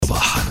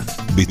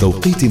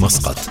بتوقيت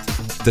مسقط.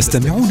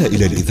 تستمعون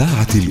إلى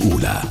الإذاعة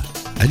الأولى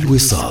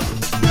الوصال.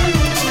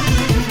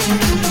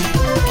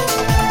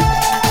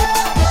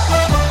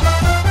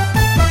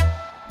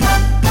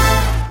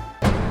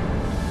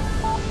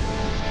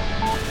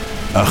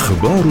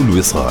 أخبار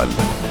الوصال.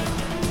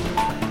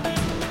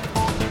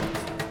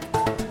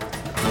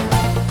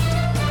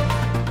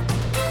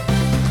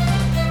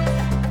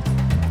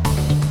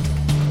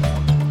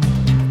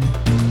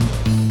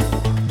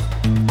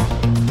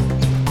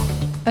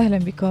 أهلا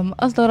بكم.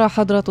 أصدر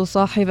حضرة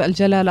صاحب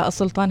الجلالة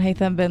السلطان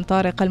هيثم بن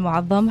طارق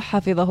المعظم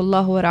حفظه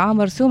الله ورعاه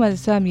مرسوما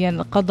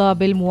ساميا قضى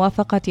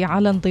بالموافقة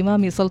على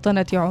انضمام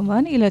سلطنة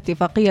عمان إلى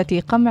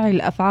اتفاقية قمع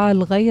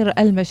الأفعال غير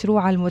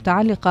المشروعة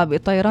المتعلقة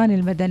بالطيران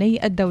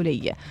المدني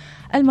الدولي.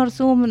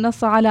 المرسوم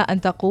نص على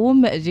أن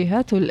تقوم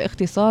جهات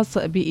الاختصاص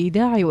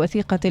بإيداع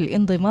وثيقة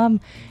الانضمام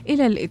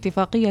إلى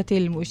الاتفاقية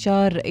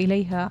المشار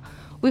إليها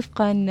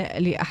وفقا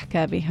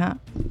لأحكامها.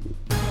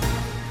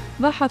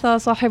 بحث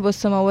صاحب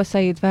السمو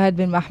السيد فهد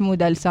بن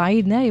محمود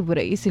السعيد نائب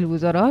رئيس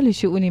الوزراء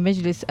لشؤون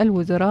مجلس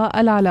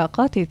الوزراء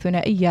العلاقات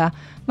الثنائية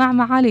مع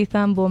معالي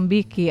ثامبو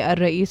مبيكي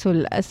الرئيس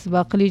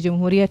الأسبق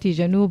لجمهورية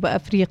جنوب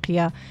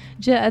أفريقيا.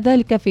 جاء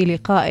ذلك في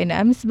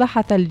لقاء أمس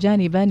بحث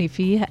الجانبان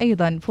فيه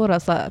أيضا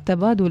فرص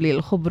تبادل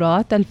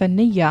الخبرات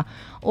الفنية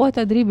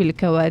وتدريب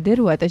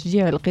الكوادر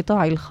وتشجيع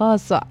القطاع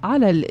الخاص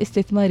على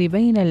الاستثمار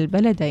بين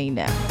البلدين.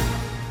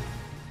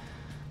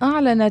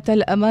 أعلنت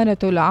الأمانة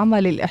العامة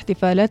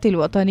للاحتفالات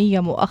الوطنية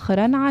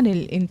مؤخرا عن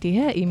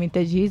الانتهاء من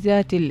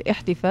تجهيزات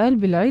الاحتفال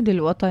بالعيد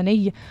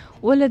الوطني،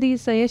 والذي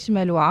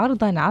سيشمل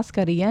عرضا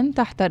عسكريا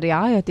تحت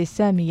الرعاية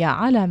السامية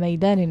على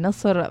ميدان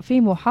النصر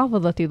في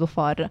محافظة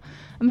ظفار.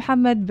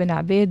 محمد بن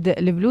عبيد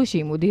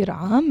البلوشي مدير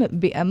عام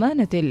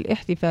بأمانة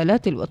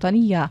الاحتفالات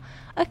الوطنية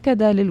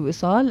أكد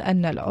للوصال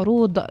أن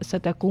العروض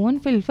ستكون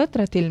في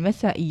الفترة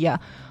المسائية،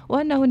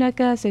 وأن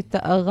هناك 6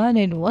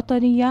 أغاني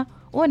وطنية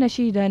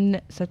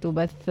ونشيدا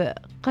ستبث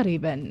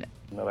قريبا.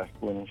 راح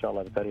يكون إن شاء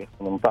الله بتاريخ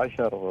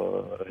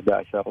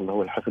 18/11 اللي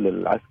هو الحفل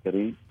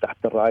العسكري تحت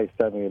الرعاية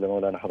السامية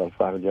لمولانا حضرة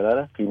صاحب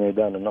الجلالة في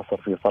ميدان النصر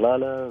في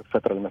صلالة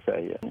الفترة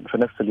المسائية. في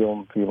نفس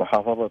اليوم في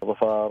محافظة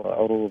ظفار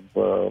عروض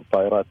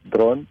طائرات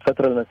درون.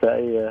 الفترة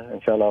المسائية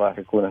إن شاء الله راح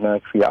يكون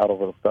هناك في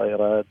عرض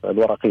الطائرات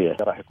الورقية،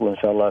 راح يكون إن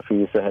شاء الله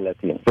في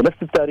سهلتين. في نفس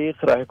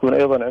التاريخ راح يكون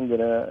أيضا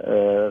عندنا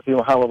في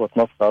محافظة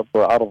مسقط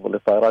عرض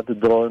لطائرات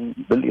الدرون،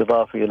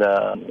 بالإضافة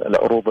إلى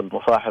العروض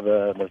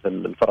المصاحبة مثل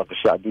الفرق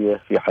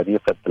الشعبية في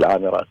حديقة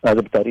العام.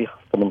 هذا بتاريخ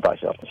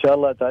 18. إن شاء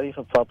الله تاريخ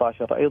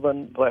 19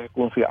 أيضا راح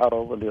يكون في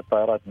عرض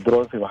لطائرات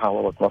درون في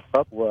محافظة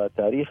مسقط،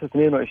 وتاريخ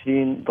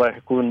 22 راح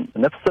يكون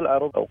نفس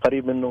العرض أو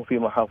قريب منه في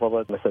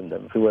محافظة مسندم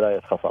في ولاية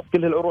خصب.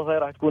 كل العروض هاي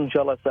راح تكون إن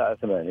شاء الله الساعة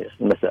 8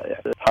 المساء.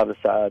 يعني أصحاب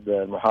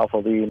السعادة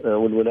المحافظين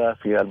والولاة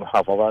في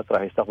المحافظات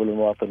راح يستقبلوا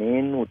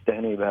المواطنين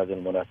والتهنئة بهذه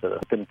المناسبة.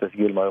 يتم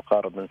تسجيل ما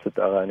يقارب من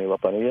 6 أغاني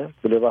وطنية،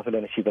 بالإضافة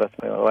لنشيد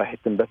رسمي راح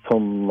يتم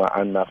بثهم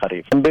عنا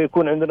قريب.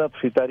 بيكون عندنا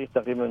في تاريخ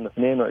تقريبا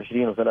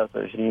 22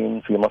 و23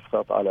 في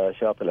مسقط على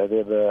شاطئ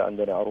العذيبة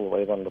عندنا عروض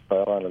أيضا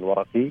للطيران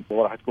الورقي،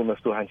 وراح تكون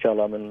مفتوحة إن شاء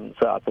الله من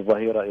ساعة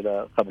الظهيرة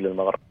إلى قبل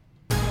المغرب.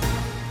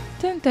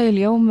 تنتهي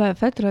اليوم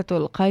فترة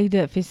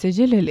القيد في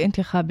السجل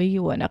الانتخابي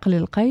ونقل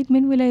القيد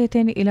من ولاية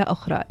إلى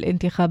أخرى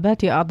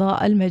لانتخابات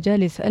أعضاء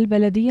المجالس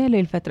البلدية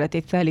للفترة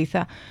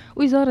الثالثة.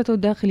 وزارة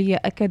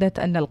الداخلية أكدت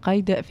أن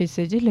القيد في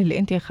السجل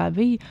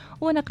الانتخابي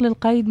ونقل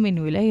القيد من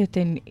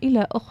ولاية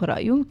إلى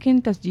أخرى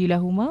يمكن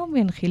تسجيلهما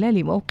من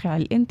خلال موقع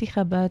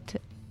الانتخابات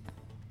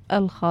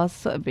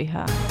الخاص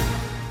بها.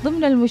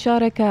 ضمن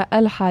المشاركة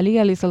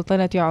الحالية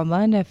لسلطنة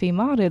عمان في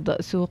معرض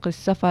سوق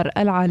السفر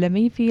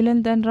العالمي في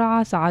لندن،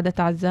 رعى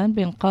سعادة عزان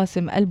بن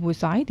قاسم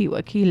البوسعيدي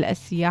وكيل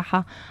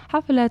السياحة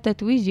حفل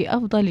تتويج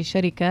أفضل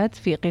الشركات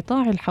في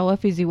قطاع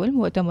الحوافز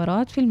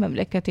والمؤتمرات في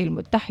المملكة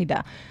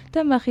المتحدة.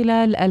 تم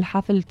خلال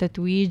الحفل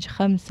تتويج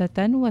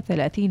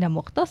 35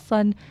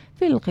 مختصا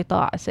في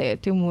القطاع،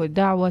 سيتم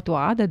دعوة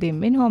عدد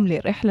منهم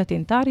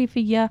لرحلة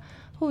تعريفية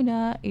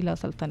هنا إلى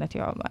سلطنة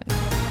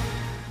عمان.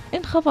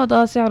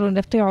 انخفض سعر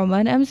النفط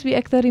عمان أمس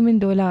بأكثر من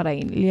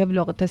 $2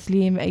 ليبلغ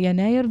تسليم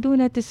يناير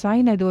دون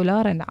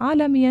 $90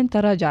 عالميا.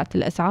 تراجعت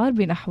الأسعار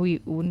بنحو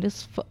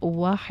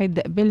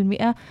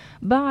 0.1%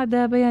 بعد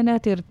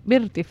بيانات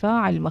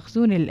بارتفاع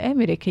المخزون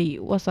الأمريكي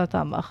وسط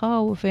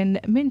مخاوف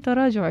من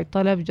تراجع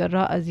الطلب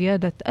جراء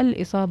زيادة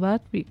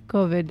الإصابات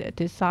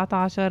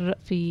بكوفيد-19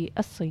 في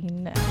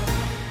الصين.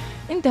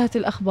 انتهت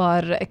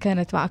الأخبار،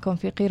 كانت معكم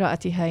في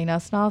قراءتها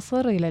إيناس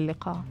ناصر. إلى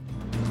اللقاء.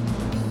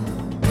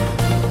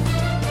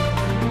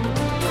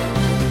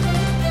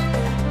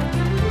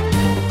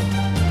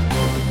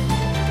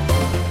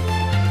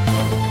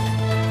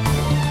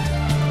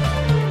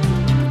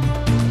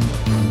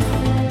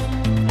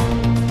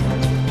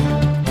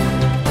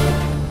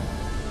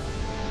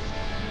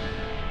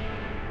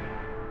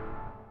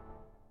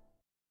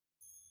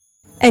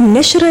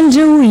 النشرة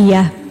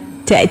الجوية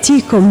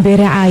تأتيكم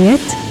برعاية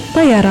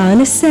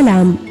طيران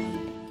السلام.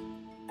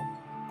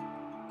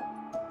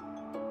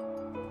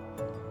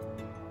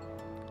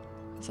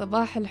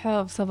 صباح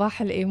الحب،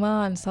 صباح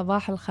الإيمان،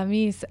 صباح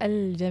الخميس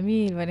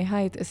الجميل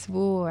ونهاية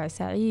أسبوع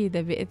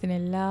سعيدة بإذن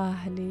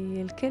الله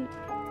للكل.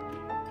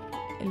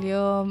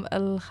 اليوم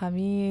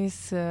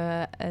الخميس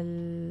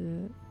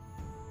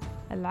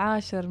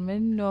 10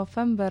 من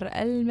نوفمبر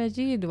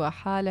المجيد،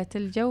 وحالة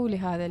الجو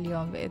لهذا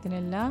اليوم بإذن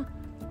الله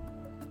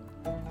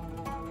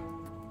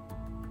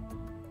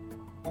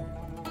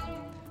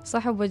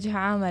سحب وجه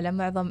عام على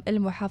معظم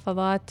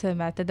المحافظات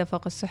مع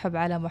تدفق السحب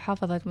على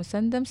محافظة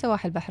مسندم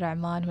سواحل بحر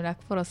عمان. هناك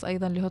فرص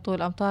أيضا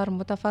لهطول أمطار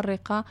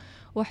متفرقة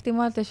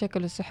واحتمال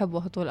تشكل السحب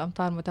وهطول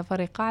أمطار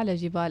متفرقة على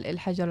جبال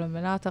الحجر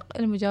والمناطق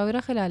المجاورة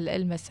خلال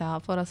المساء.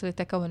 فرص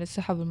لتكون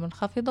السحب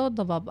المنخفضة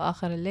والضباب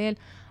آخر الليل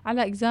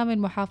على أجزاء من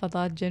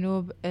محافظات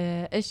جنوب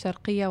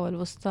الشرقية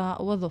والوسطى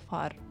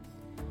والظفار.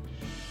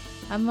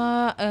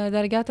 أما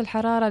درجات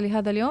الحرارة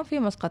لهذا اليوم: في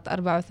مسقط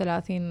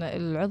 34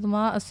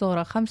 العظمى،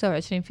 الصغرى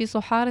 25 في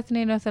صحار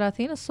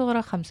 32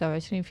 الصغرى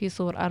 25 في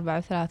صور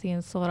 34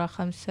 الصغرى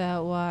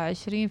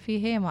 25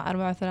 في هيمة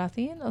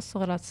 34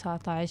 الصغرى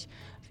 19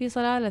 في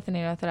صلالة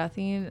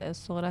 32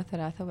 الصغرى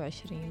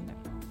 23.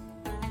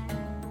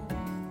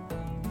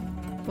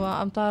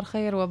 وأمطار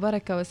خير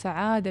وبركة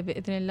وسعادة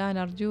بإذن الله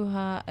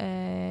نرجوها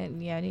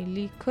يعني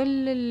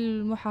لكل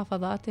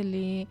المحافظات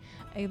اللي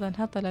أيضا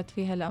هطلت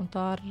فيها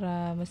الأمطار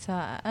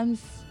مساء أمس.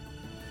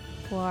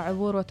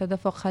 وعبور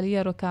وتدفق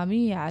خلية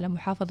ركامية على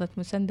محافظة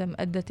مسندم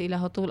أدت إلى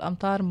هطول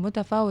أمطار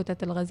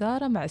متفاوتة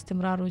الغزارة مع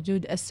استمرار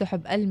وجود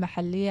السحب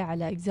المحلية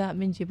على أجزاء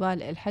من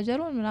جبال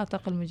الحجر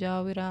والمناطق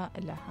المجاورة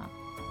لها.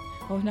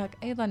 وهناك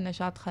أيضا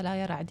نشاط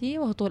خلايا رعدية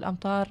وهطول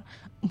أمطار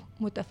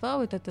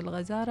متفاوتة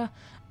الغزارة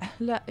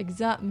على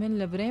أجزاء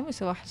من البريم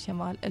وسواحل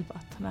شمال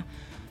الباطنة.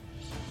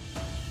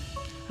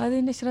 هذه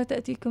النشرة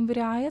تأتيكم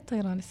برعاية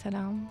طيران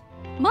السلام.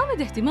 ما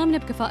مدى اهتمامنا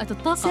بكفاءة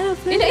الطاقة؟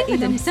 إلى أي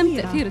مدى نهتم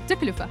بتأثير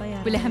التكلفة؟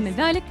 والأهم من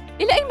ذلك،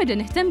 إلى أي مدى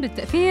نهتم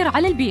بالتأثير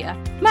على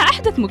البيئة؟ مع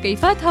أحدث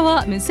مكيفات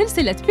هواء من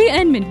سلسلة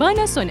PN من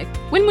باناسونيك،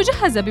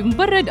 والمجهزة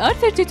بمبرد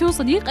R32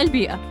 صديق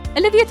البيئة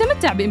الذي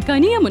يتمتع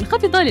بإمكانية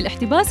منخفضة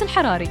للاحتباس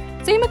الحراري،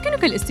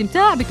 سيمكنك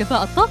الاستمتاع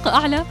بكفاءة طاقة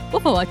أعلى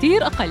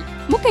وفواتير أقل.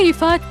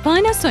 مكيفات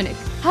باناسونيك،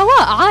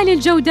 هواء عالي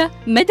الجودة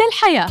مدى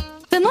الحياة.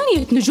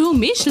 8 نجوم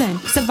ميشلان،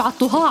 7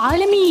 طهاة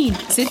عالميين،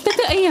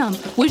 6 أيام،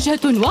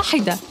 وجهة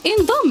واحدة.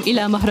 انضم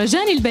إلى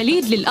مهرجان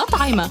البليد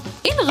للأطعمة،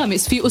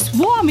 انغمس في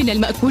أسبوع من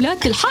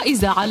المأكولات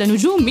الحائزة على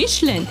نجوم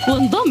ميشلان،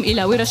 وانضم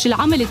إلى ورش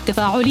العمل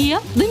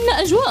التفاعلية ضمن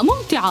أجواء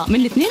ممتعة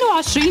من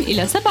 22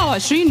 إلى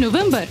 27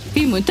 نوفمبر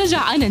في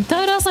منتجع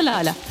أنانتارا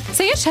صلالة.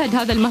 سيشهد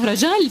هذا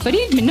المهرجان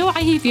الفريد من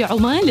نوعه في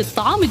عمان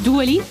للطعام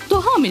الدولي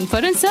طهاة من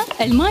فرنسا،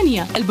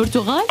 ألمانيا،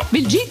 البرتغال،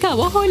 بلجيكا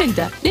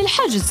وهولندا.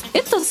 للحجز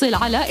اتصل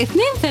على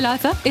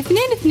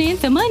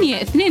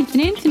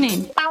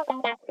 23-22-8222.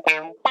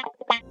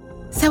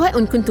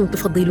 سواء كنتم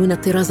تفضلون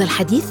الطراز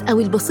الحديث أو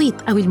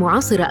البسيط أو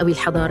المعاصر أو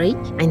الحضاري،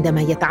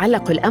 عندما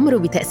يتعلق الأمر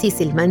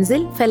بتأسيس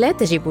المنزل فلا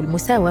تجب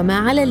المساومة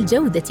على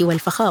الجودة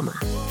والفخامة.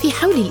 في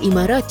حول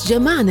الإمارات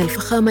جمعنا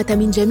الفخامة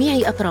من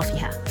جميع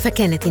أطرافها،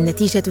 فكانت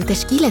النتيجة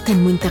تشكيلة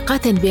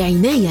منتقاة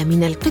بعناية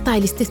من القطع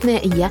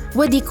الاستثنائية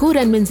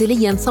وديكوراً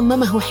منزلياً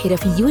صممه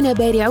حرفيون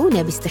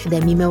بارعون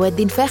باستخدام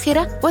مواد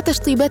فاخرة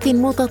وتشطيبات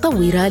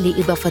متطورة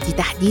لإضافة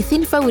تحديث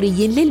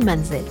فوري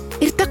للمنزل.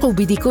 ارتقوا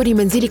بديكور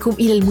منزلكم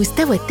إلى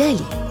المستوى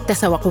التالي.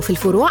 تسوقوا في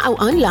الفروع أو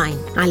أونلاين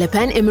على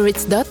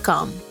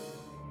panemirates.com.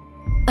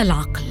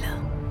 العقل،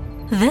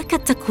 ذاك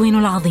التكوين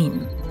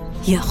العظيم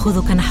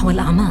يأخذك نحو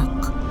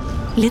الأعماق.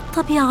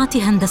 للطبيعة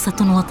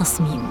هندسة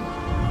وتصميم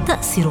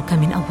تأسرك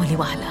من أول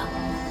وهلة،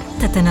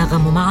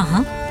 تتناغم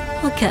معها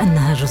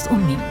وكأنها جزء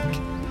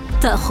منك.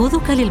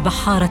 تأخذك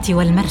للبحارة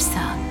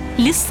والمرسى،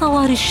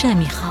 للصواري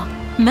الشامخة.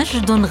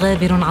 مجد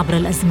غابر عبر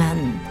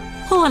الأزمان،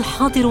 هو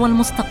الحاضر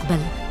والمستقبل،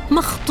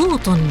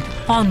 مخطوط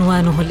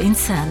عنوانه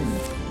الإنسان.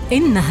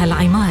 إنها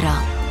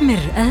العمارة،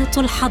 مرآة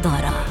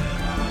الحضارة.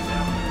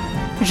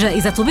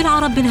 جائزة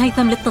بالعرب بن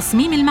هيثم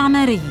للتصميم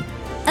المعماري.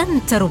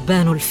 أنت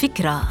ربان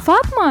الفكرة.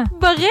 فاطمة،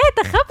 بغيت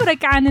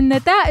أخبرك عن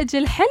النتائج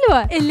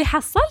الحلوة اللي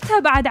حصلتها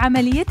بعد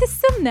عملية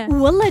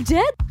السمنة. والله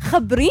جد؟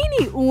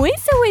 خبريني، وين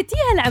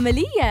سويتيها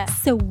العملية؟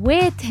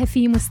 سويتها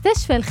في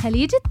مستشفى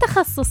الخليج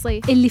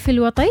التخصصي اللي في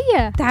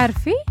الوطية.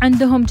 تعرفي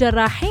عندهم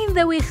جراحين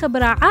ذوي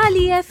خبرة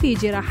عالية في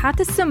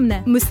جراحات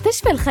السمنة.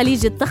 مستشفى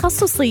الخليج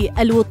التخصصي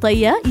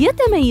الوطية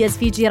يتميز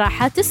في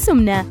جراحات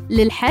السمنة.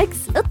 للحجز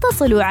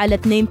اتصلوا على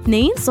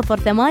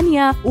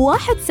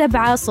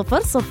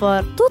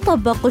 2208-1700.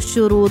 تطبق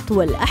الشروط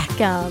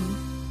والأحكام.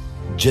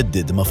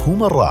 جدد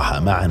مفهوم الراحة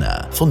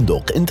معنا.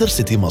 فندق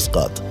انترسيتي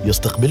مسقط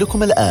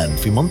يستقبلكم الآن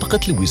في منطقة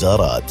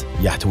الوزارات.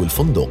 يحتوي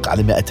الفندق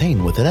على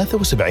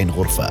 273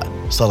 غرفة،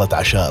 صالة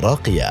عشاء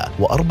راقية،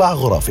 و4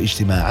 غرف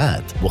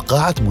اجتماعات،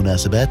 وقاعة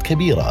مناسبات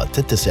كبيرة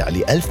تتسع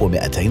ل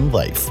 1200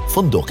 ضيف.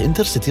 فندق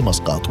انترسيتي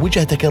مسقط،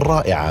 وجهتك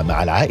الرائعة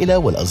مع العائلة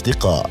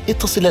والأصدقاء.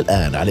 اتصل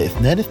الآن على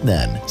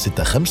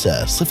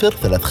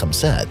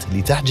 22-65-035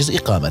 لتحجز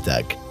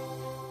إقامتك.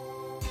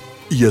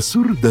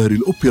 يسر دار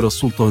الأوبرا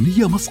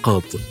السلطانية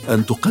مسقط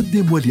أن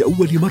تقدم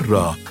ولأول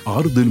مرة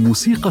عرض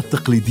الموسيقى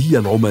التقليدية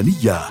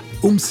العمانية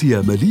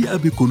أمسية مليئة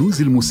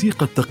بكنوز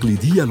الموسيقى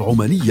التقليدية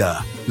العمانية.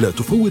 لا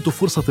تفوت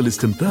فرصة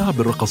الاستمتاع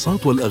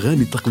بالرقصات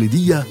والأغاني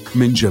التقليدية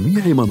من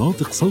جميع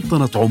مناطق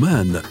سلطنة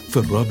عمان في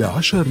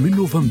 14 من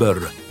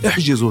نوفمبر.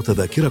 احجزوا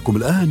تذاكركم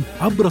الآن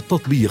عبر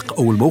التطبيق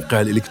أو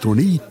الموقع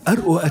الإلكتروني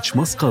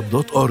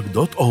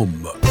rohmuscat.org.om.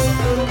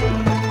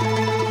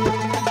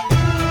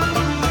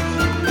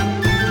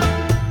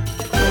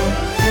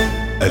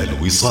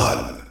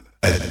 الوصال،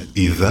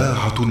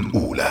 الإذاعة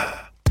الأولى.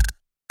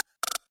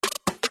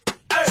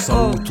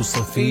 صوت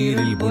صفير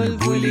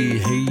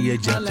البلبل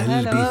هيج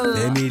قلبي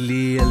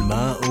ثملي،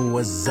 الماء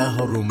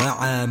والزهر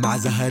مع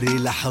زهر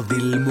لحظ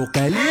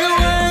المقلي.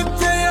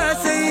 وانت يا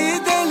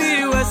سيد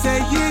لي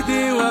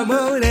وسيدي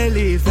ومولى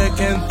لي،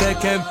 فكم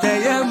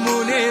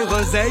تيمني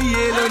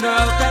غزيل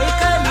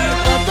وقيقلي.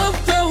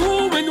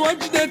 خطفته من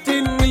وجدة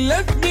من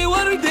لثم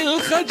ورد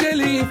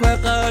الخجل،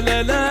 فقال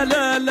لا لا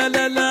لا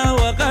لا لا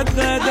وقد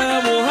غدا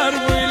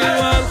مهرولي.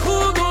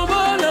 والخوض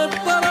بالت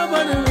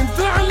طربا من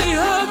فعل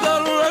هذا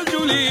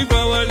الرجل،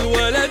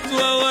 فوالولد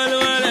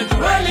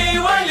ولي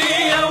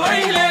يا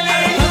ويل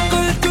لي.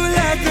 فقلت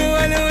لك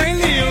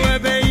والولي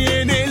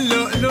وبين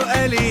اللؤلؤ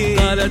لي.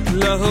 قالت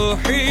له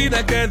حين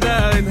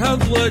كذا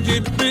انهض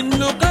وجد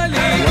بالنقل.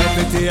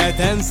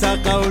 وفتية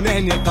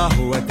سقونني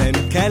قهوة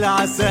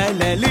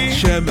كالعسل لي،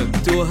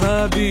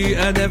 شممتها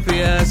بي أنا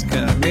في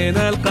أسكى من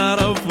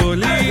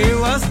القرنفل، في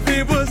وسط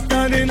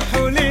بستان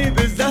حلي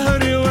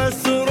بالزهر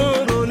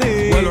والسرور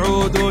لي.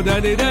 والعود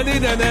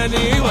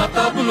دني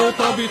وطبل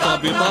طبي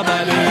طبلي.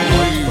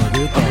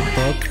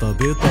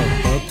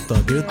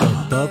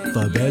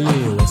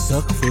 طبلي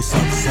والسقف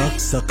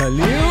سق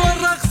لي،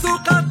 والرقص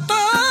قد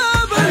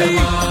طاب لي.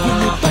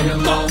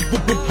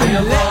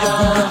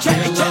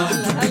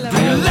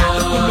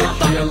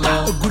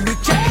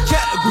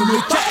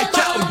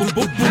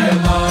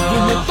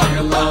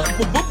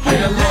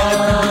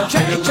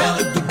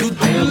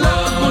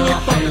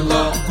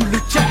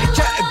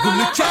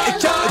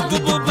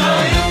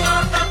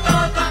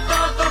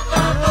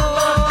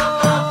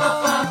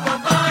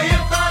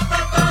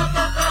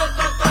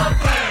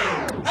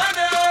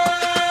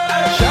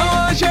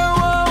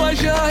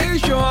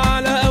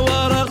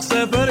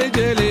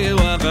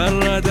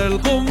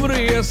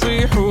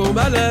 يصيح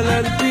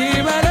مللا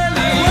في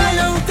مللي.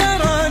 ولو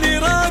تراني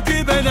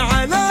راكبا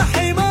على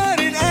حمار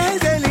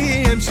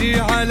أهزلي، يمشي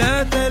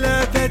على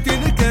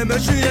ثلاثة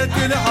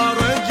كمشية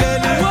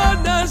العرجل.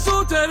 والناس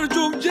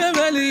ترجم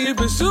جملي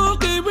بالسوق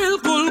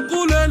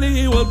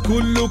بالقلقلل،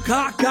 والكل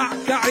كعكع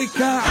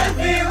كعكع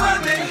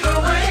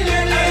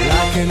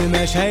لكن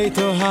مشيت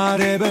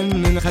هاربا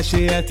من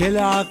خشية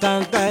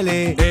العقنقل،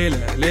 إلى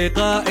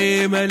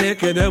لقاء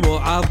ملك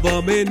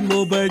معظم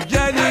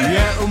مبجل.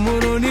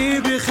 يأمرني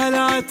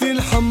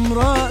بخلعة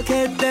حمراء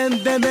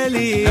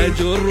كالدمدملي،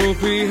 أجر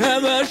فيها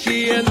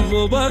ماشيا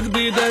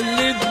مبغضدا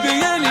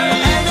للديل.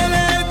 أنا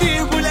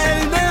الأديب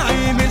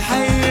الألمعي من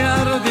حي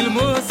أرض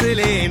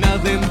الموصلين،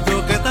 نظمت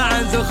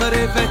قطعا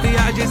زخرفة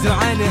يعجز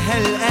عنها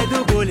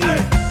الأدبل.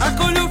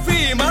 أقول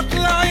في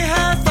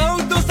مطلعها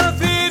صوت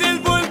صفير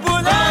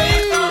البلبل،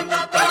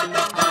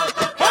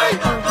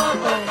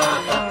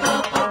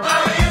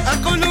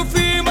 أقول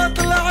في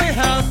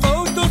مطلعها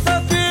صوت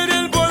صفير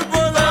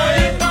البلبل.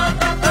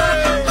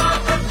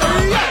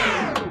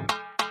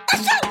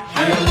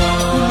 حي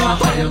الله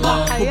حي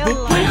الله حي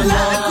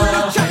الله كل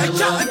شع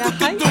شع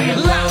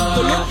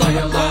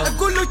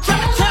كل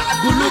شع شع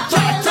كل شع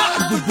شع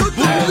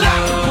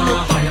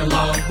حي الله حي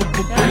الله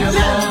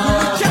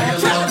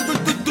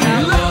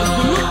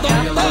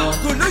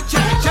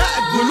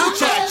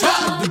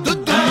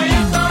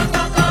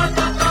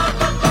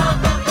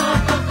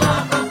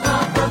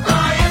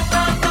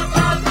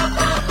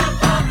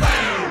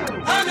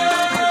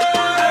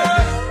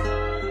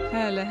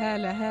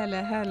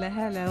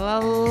هلا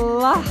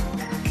والله.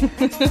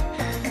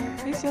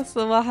 ايش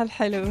الصباح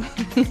الحلو.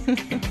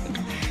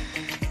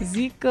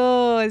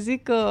 زيكو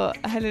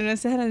اهلا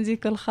وسهلا.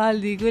 زيكو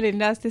الخالدي يقول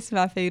الناس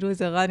تسمع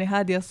فيروز اغاني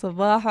هاديه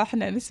الصباح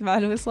واحنا نسمع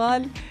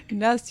الوصال،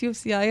 الناس تشوف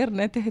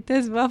سيايرنا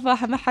تهتز، ما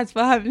حد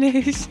فاهم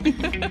ليش.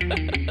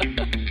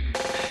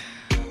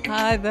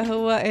 هذا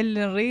هو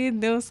اللي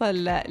نريد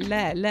نوصل.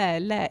 لا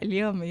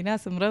اليوم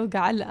ناس مروقة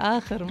على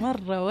آخر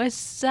مرة.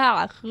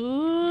 وسع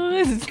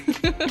خوز.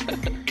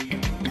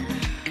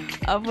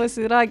 أبو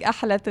سراج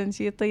أحلى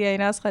تنشيطية يا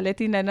ناس،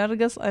 خليتينا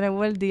نرقص أنا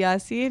وولدي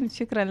ياسين.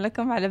 شكرا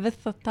لكم على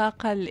بث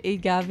الطاقة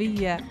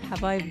الإيجابية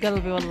حبايب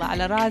قلبي، والله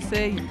على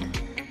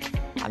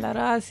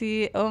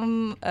راسي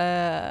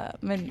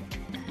من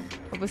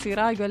أبو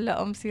سراج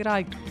ولا أم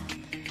سراج.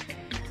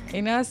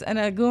 إيناس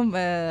أنا أقوم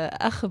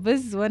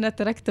أخبز وأنا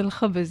تركت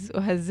الخبز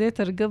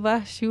وهزيت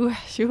رقبة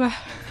شوح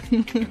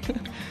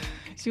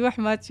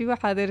ما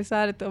تشوح. هذه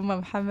رسالة أم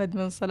محمد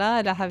من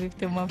صلالة.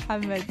 حبيبتي أم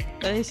محمد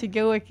عيشي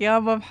قوك يا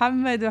أم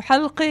محمد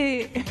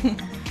وحلقي.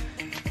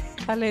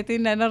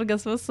 خليتينا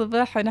نرقص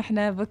بالصبح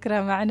ونحن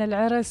بكرة معنا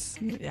العرس.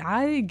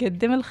 عادي،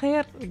 قدم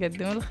الخير.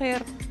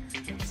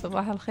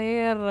 صباح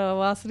الخير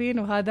واصلين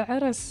وهذا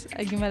عرس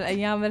أجمل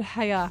أيام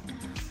الحياة.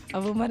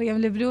 أبو مريم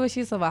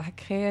البلوشي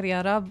صباحك خير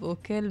يا رب،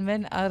 وكل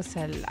من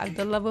أرسل. عبد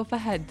الله أبو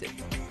فهد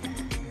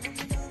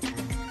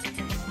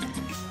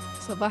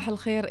صباح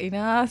الخير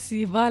إيناس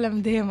يباله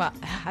مديمة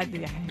حد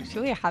يعني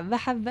شوي حبة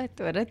حبة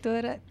تورة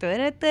تورة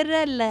تورة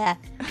تورة لا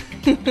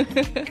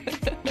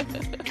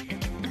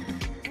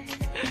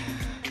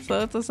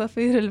صوت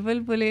صفير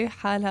البلبلي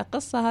حالها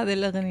قصة هذه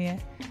الأغنية.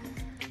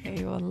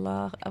 أي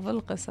والله أبو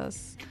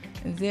القصص.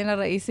 زين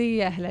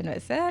الرئيسية أهلا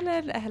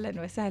وسهلا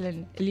أهلا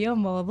وسهلا.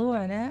 اليوم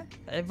موضوعنا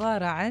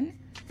عبارة عن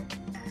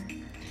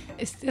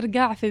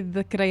استرجاع في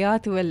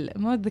الذكريات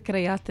مو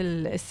الذكريات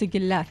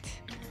السجلات.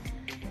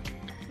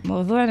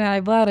 موضوعنا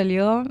عبارة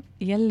اليوم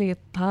يلي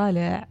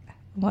تطالع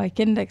ما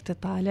كنك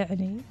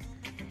تطالعني،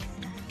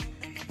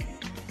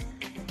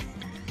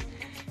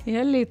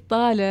 يلي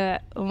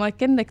تطالع وما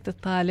كنك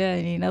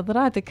تطالعني،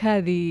 نظراتك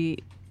هذه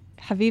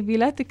حبيبي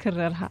لا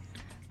تكررها،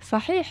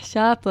 صحيح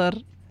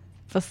شاطر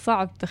في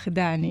الصعب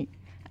تخدعني،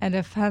 أنا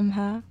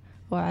أفهمها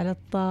وعلى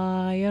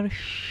الطاير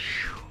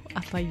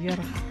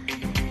أطيرها.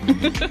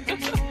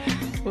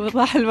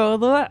 وضح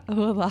الموضوع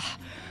وضح.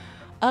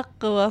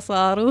 أقوى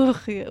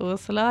صاروخ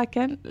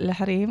وصلاكا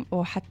الحريم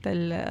وحتى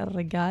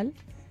الرجال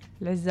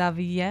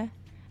العزابية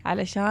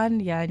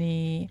علشان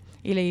يعني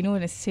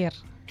يلينون السير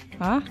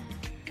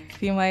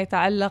فيما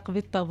يتعلق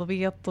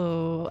بالتضبيط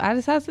على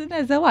أساس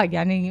إنه زواج،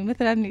 يعني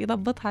مثلا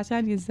يضبطها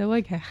عشان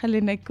يتزوجها،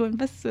 خلينا نكون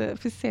بس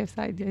في السيف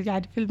سايد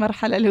يعني في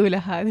المرحلة الأولى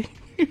هذه.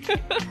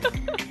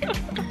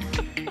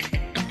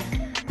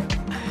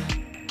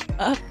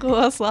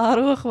 أقوى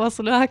صاروخ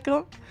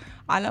وصلاكم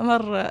على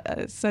مر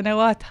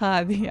السنوات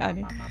هذه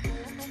يعني.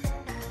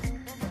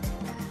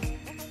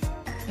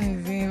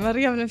 زين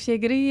مريم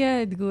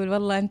المشيقرية تقول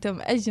والله أنتم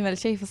أجمل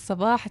شيء في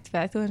الصباح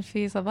تبعثون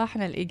في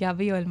صباحنا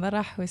الإيجابية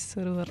والمرح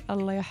والسرور،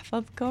 الله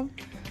يحفظكم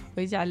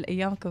ويجعل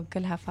أيامكم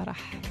كلها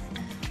فرح.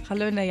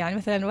 خلونا يعني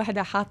مثلا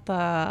واحدة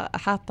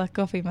حاطة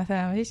كوفي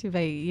مثلا ايش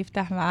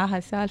يفتح معاها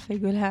سالفة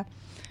يقولها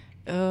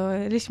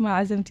ليش ما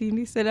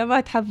عزمتيني؟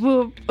 سلامات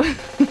حبوب.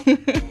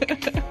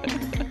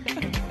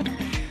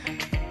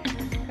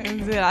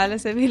 انزين على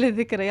سبيل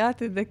الذكريات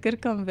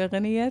تذكركم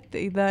بأغنية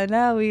إذا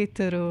ناوي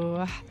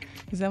تروح،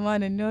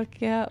 زمان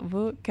النوكيا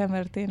بو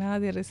كاميرتين.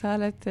 هذه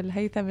رسالة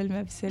الهيثم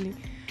المبسلي.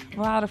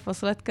 ما أعرف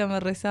وصلتكم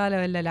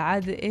الرسالة ولا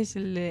العاد إيش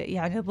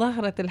يعني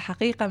ظهرت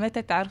الحقيقة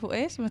متى؟ تعرفوا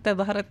إيش متى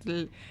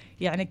ظهرت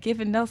يعني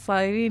كيف الناس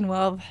صايرين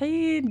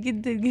واضحين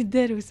جدا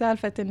جدا.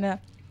 وسالفة إنه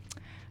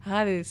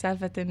هذه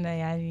سالفة إنه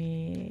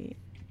يعني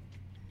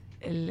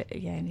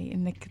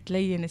إنك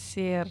تلين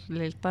السير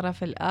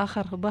للطرف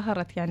الآخر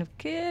ظهرت يعني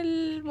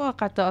بكل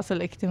مواقع التواصل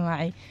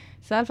الاجتماعي.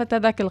 سالفة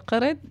هذاك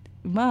القرد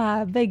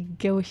ما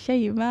بقى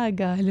والشيء ما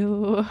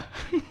قالوه.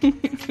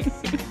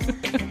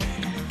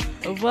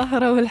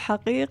 ظهروا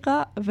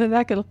الحقيقة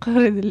بذاك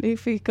القرد اللي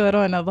في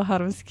كورونا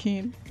ظهر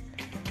مسكين.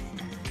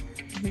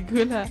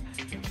 يقولها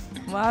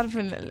ما أعرف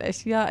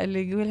الأشياء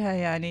اللي يقولها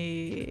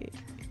يعني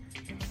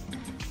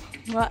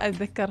ما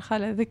أتذكر،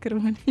 خلا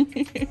ذكروني.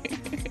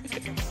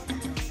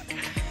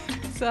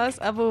 أساس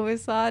أبو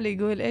وصال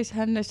يقول إيش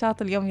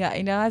هالنشاط اليوم يا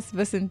إيناس،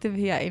 بس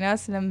انتبهي يا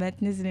إيناس لما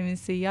تنزلي من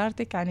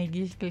سيارتك يعني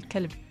يجيك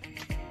الكلب.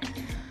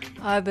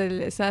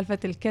 هذا سالفة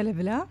الكلب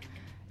لا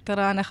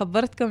ترى أنا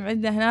خبرتكم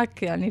عندنا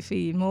هناك يعني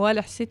في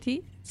موالح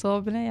سيتي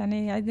صوبنا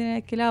يعني عندنا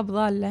كلاب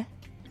ضالة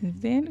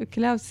زين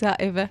وكلاب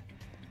سائبة.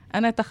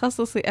 أنا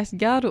تخصصي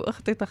أشجار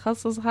وأختي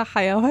تخصصها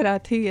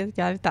حيوانات، هي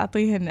يعني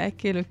تعطيهن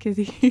أكل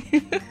وكذي.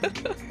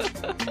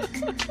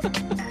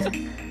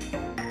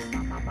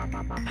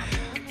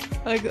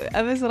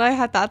 بس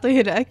رايحة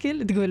تعطيهن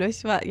أكل تقول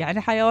إيش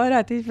يعني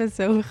حيوانات إيش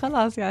بنسوي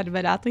خلاص يعني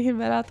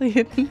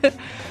بنعطيهن.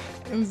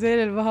 مزين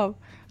البهم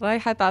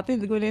رايحة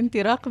تعطيهن تقول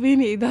أنتي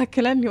راقبيني إذا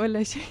كلني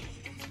ولا شيء.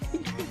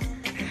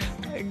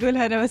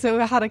 أقولها أنا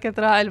بسوي حركة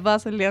راعي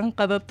الباص اللي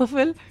أنقذ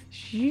الطفل.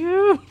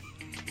 شيو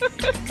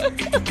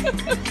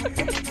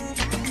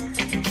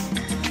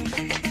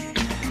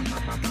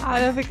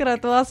على فكرة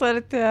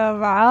تواصلت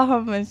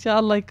معاهم إن شاء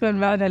الله يكون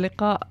معنا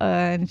لقاء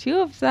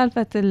نشوف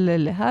سالفة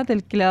هذا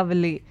الكلاب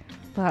اللي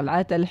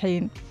طالعت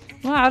الحين.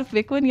 ما أعرف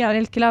بيكون يعني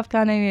الكلاب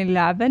كانوا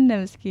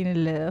يلعبنا مسكين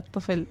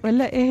الطفل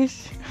ولا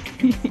إيش.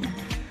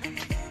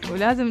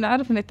 ولازم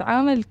نعرف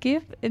نتعامل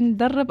كيف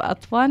ندرب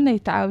أطفالنا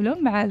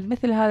يتعاملون مع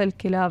مثل هذا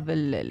الكلاب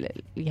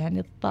يعني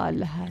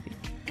الضالة هذه.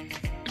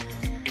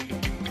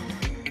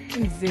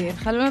 زين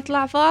خلونا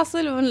نطلع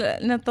فاصل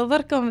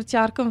وننتظركم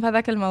تشاركون في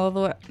هذاك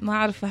الموضوع. ما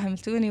أعرف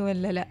فهمتوني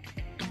ولا لا.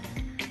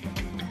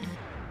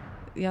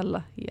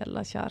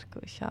 يلا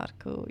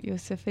شاركوا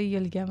يوسفي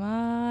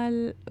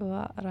الجمال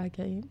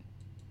وراجعين.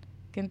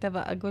 كنت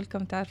بقى أقولكم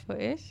تعرفوا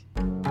إيش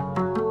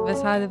بس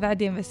هذا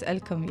بعدين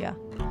بسألكم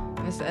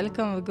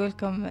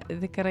بقولكم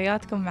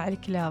ذكرياتكم مع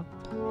الكلاب.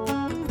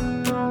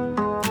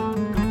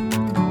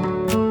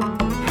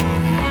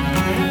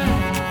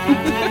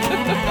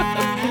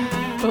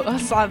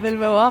 وأصعب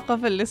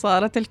المواقف اللي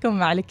صارت لكم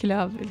مع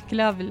الكلاب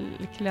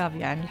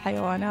يعني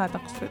الحيوانات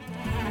أقصد.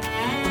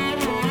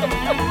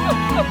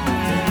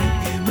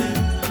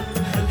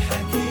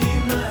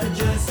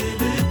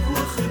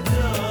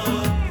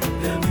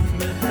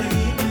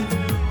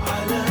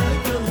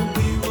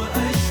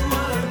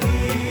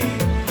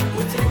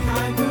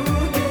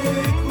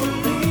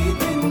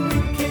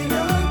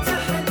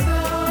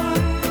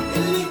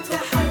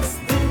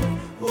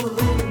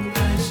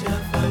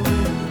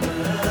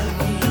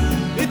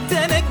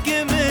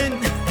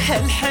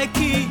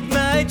 هالحكي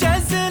ما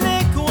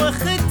جازلك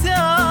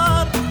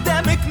واختار،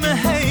 دمك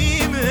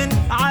مهيمن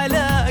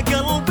على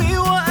قلبي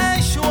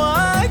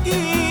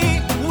وأشواقي،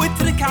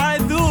 واترك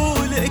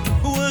عذولك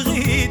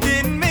وغيد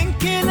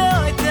منك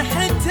لا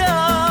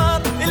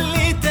تحتار،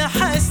 اللي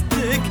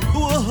تحستك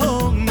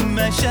وهم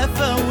ما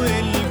شافوا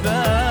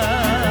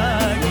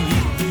الباقي،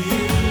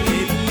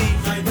 اللي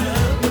غدا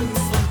من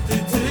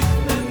صدتك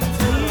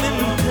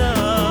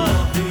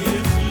منتار،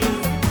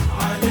 يخلف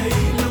علي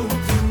لو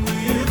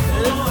تنوي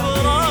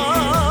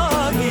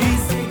فراقي،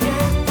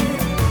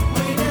 سقتك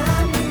ولا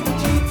من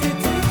جيت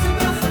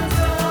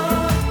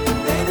تتبختار،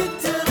 بين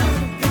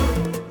الترقب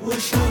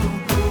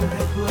وشرب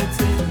وهدوة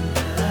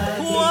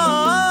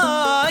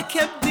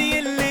وكبدي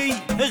اللي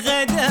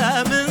غدا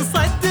من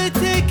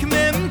صدتك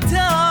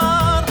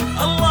ممتار،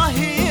 الله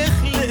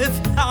يخلف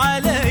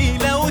علي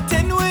لو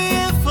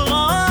تنوي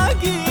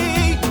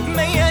فراقي،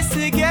 ميس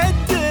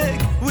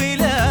قدك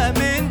ولا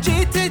من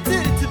جيت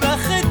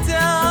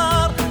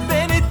تتبختار،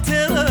 بين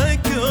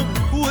الترقب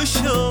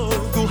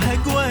وشوق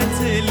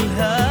وهقوة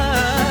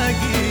الهاقي.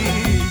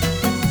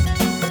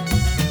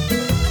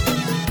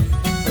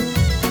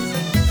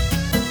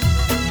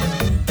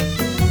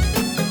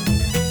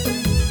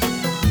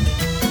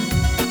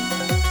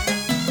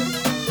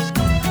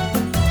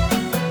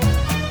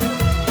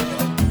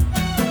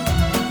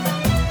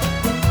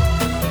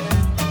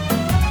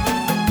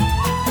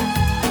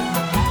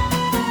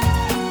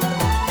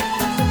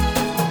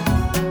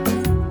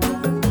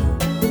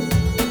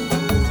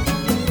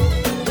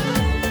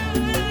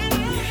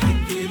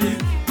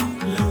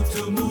 لو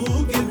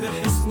تموق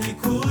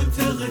بحسنك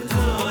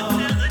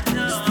وتغتار،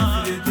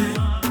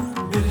 استفردك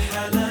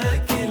بالحلا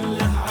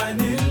كله عن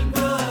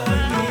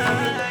الباقي،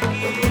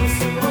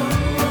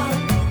 والله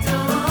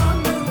ترى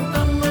من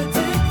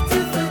ضلتك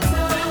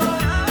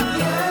تفتار،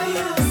 يا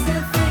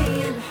يوسفي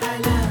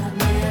الحلا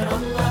مير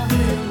الله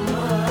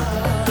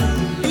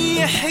الواقي،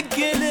 يحق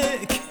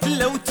لك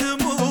لو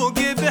تموق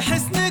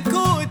بحسنك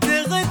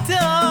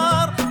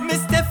وتغتار،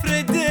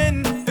 مستفرد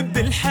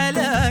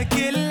بالحلا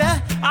كله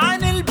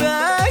عن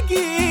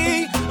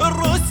الباقي،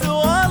 الروس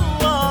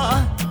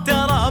والله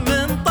ترى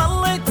من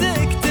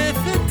طلتك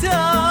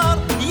تفتار،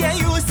 يا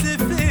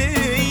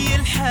يوسفي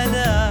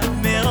الحلا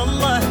مير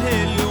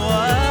الله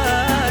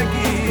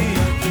الواقي،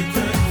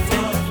 تكفى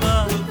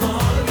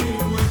وطاري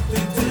وانت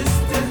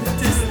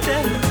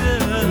تستهتر،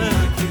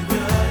 كذلك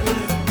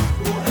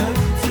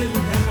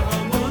وابتلها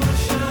العمر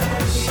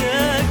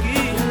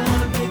شاقي،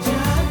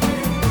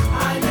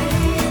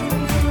 علي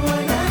من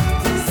الولد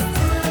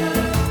تستر،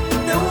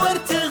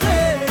 دورت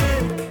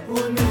غيرك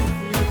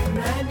ومثلك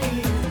ماني.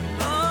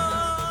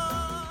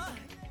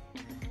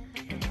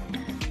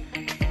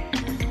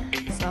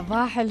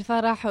 صباح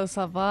الفرح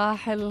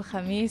وصباح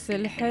الخميس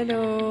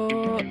الحلو،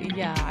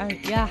 يا حي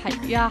يا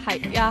حي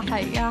يا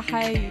حي يا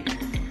حي.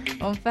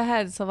 أم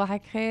فهد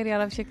صباحك خير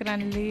يا رب. شكرا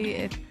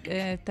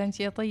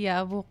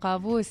للتنشيطية. أبو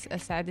قابوس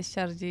أسعد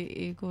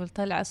الشرجي يقول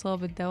طلع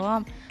صوب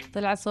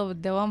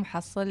الدوام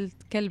وحصلت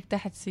كلب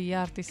تحت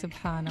سيارتي.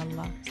 سبحان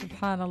الله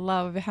سبحان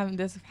الله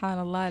وبحمده سبحان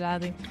الله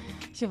العظيم.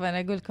 شوف أنا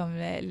أقول لكم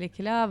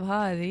الكلاب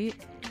هذه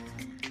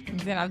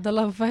زين. عبد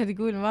الله أبو فهد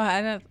يقول ما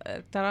أنا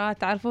ترى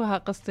تعرفوها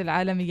قصتي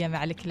العالمية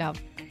مع الكلاب.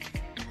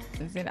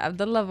 زين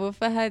عبد الله أبو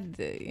فهد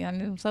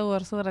يعني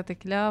مصور صورة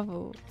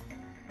كلاب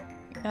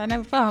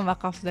يعني فاهمة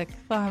قصدك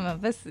فاهمة،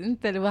 بس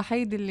أنت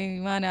الوحيد اللي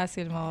ما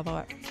ناسي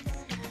الموضوع.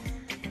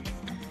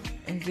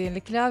 زين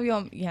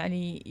الكلاب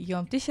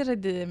يوم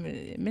تشرد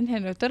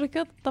منهن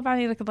وتركض طبعا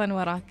يركضن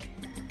وراك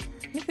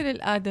مثل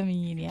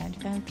الآدميين يعني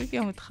فهمت.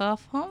 يوم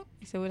تخافهم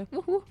يسوي لك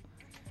وهو،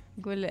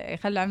 يقول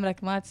خلي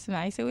عمرك ما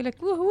تسمع، يسوي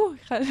لك وهو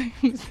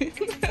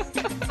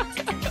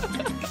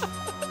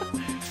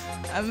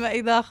أما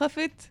إذا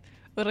خفت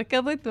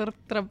وركضت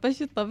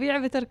وتربشت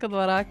طبيعي بتركض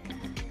وراك.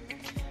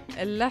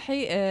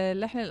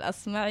 اللحن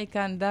الأصمعي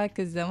كان ذاك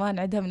الزمان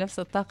عندهم نفس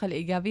الطاقة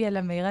الإيجابية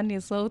لما يغني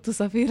صوت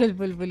صفير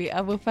البلبلي.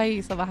 أبو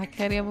في صباحك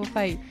خير يا أبو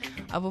في.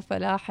 أبو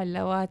فلاح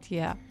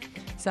اللواتية.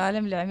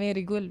 سالم العمير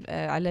يقول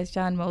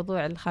علشان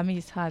موضوع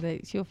الخميس هذا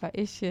شوف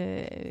إيش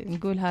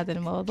نقول هذا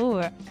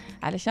الموضوع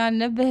علشان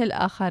ننبه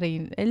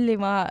الآخرين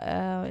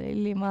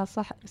اللي ما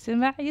صح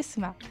سمع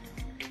يسمع.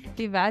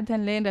 في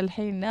بعدهن لين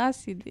الحين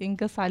ناس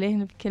ينقص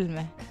عليهم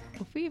بكلمة،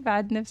 وفي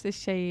بعد نفس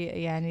الشيء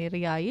يعني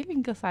ريايل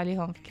ينقص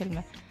عليهم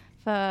بكلمة.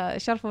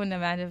 فشرفونا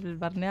معنا في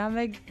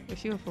البرنامج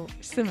وشوفوا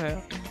ايش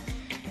سمعوا.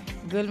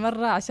 قول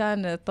مرة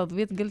عشان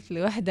التضبيط قلت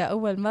لوحدة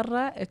أول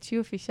مرة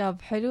تشوفي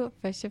شاب حلو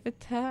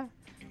فشفتها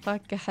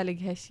فاكة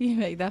حلقها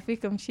شيمة. إذا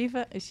فيكم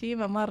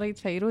شيمة ما نريد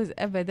فيروز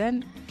أبدا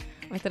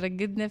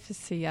وترقدنا في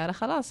السيارة.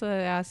 خلاص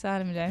يا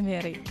سالم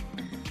العميري.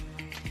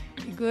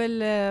 يقول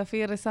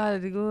في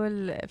رسالة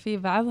تقول في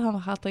بعضهم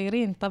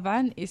خطيرين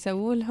طبعا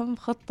يسووا لهم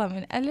خطة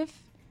من ألف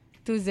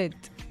تو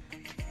زد،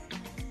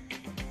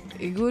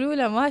 يقولوا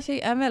له ماشي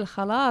أمل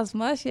خلاص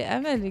ماشي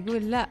أمل،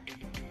 يقول لا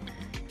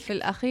في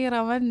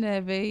الأخيرة من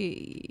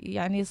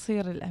يعني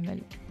يصير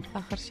الأمل.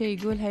 آخر شيء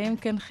يقولها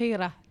يمكن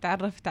خيرة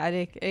تعرفت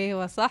عليك.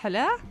 أيوة صح.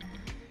 لا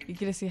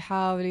يجلس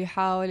يحاول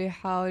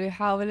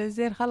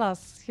زين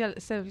خلاص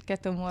سلب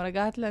الكتم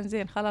ورقات له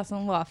زين خلاص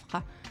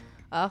موافقة.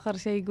 آخر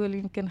شيء يقول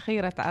يمكن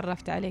خيرة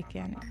تعرفت عليك،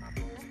 يعني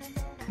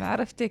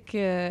معرفتك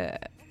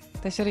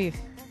تشريف،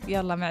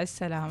 يلا مع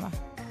السلامة.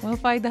 مو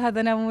فايدة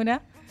هذا نمونة.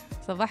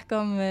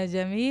 صباحكم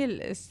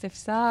جميل.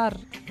 استفسار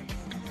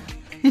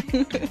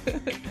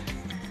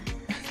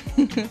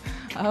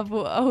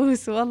أبو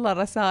أوس والله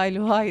رسائل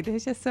وايد،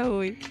 إيش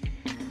أسوي؟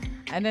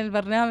 أنا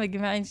البرنامج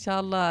معي إن شاء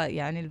الله،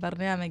 يعني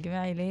البرنامج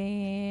معي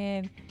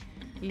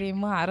لين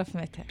ما أعرف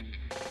متى،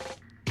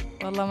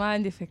 والله ما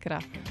عندي فكرة.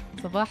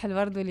 صباح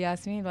الورد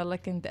والياسمين. والله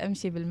كنت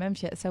أمشي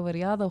بالممشى أسوي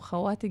رياضة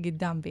وخواتي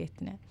قدام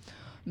بيتنا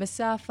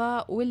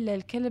مسافة، ولا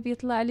الكلب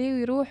يطلع لي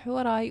ويروح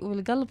وراي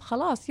والقلب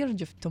خلاص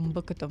يرجف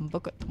تنبك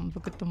تنبك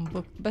تنبك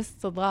تنبك، بس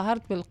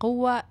تظاهرت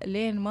بالقوة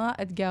لين ما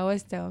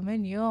اتجاوزته،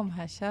 ومن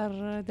يومها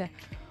شردة.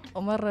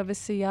 ومرة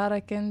بالسيارة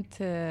كنت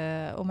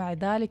ومع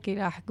ذلك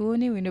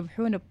يلاحقوني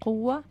وينبحون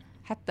بقوة،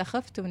 حتى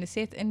خفت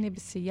ونسيت أني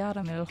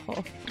بالسيارة من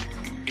الخوف.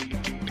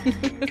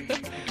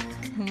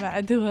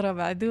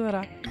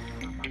 معدورة.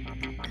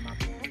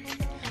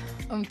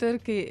 أم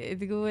تركي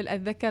تقول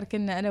أتذكر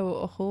كنا أنا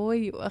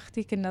وأخوي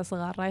وأختي كنا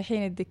صغار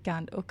رايحين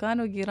الدكان،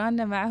 وكانوا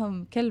جيراننا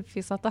معهم كلب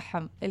في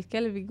سطحهم،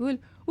 الكلب يقول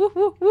ووه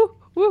ووه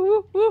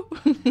ووه ووه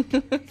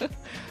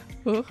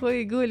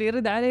وأخوي يقول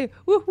يرد عليه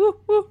ووه ووه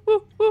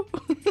ووه ووه.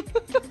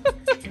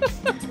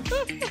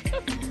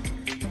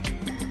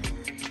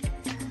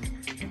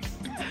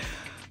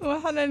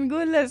 وإحنا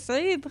نقول له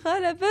سعيد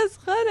خلا بس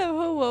خلا،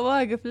 وهو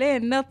واقف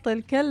لين نط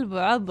الكلب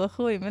وعض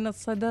أخوي من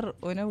الصدر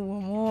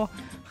ونوموه.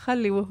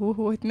 خلي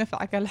وهو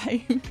تنفعك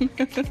الحين.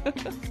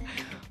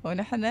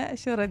 ونحن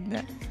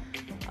شردنا.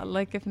 الله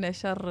يكفنا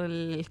شر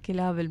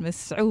الكلاب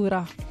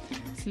المسعورة.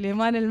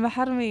 سليمان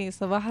المحرمي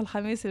صباح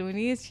الخميس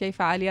الونيس، شي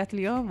فعاليات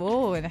اليوم؟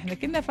 أوه نحن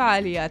كنا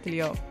فعاليات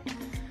اليوم.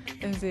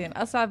 انزين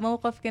أصعب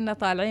موقف كنا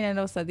طالعين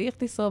أنا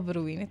وصديقتي صوب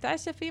روين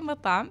نتعشى في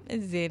مطعم،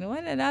 انزين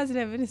وأنا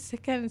نازلة من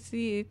السكن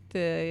نسيت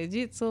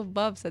جيت صوب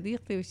باب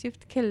صديقتي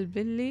وشفت كلب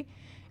اللي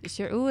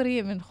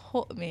شعوري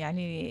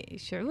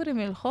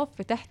من الخوف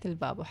فتحت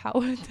الباب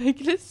وحاولت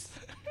أجلس.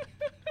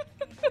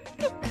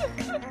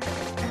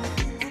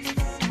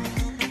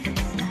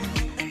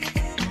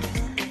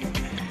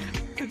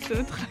 انتوا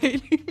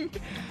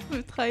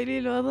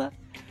متخيلين الوضع؟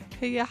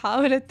 هي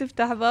حاولت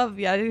تفتح باب،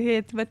 يعني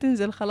هي تبى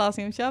تنزل خلاص،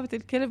 يوم شافت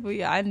الكلب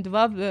وهي عند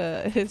باب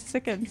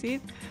السكن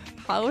نسيت،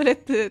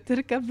 حاولت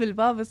تركب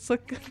بالباب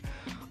السكر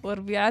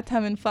وربيعتها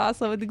من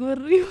فاصة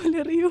وتقول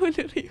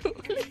ريولي.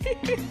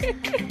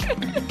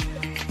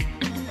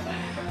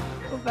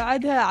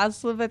 وبعدها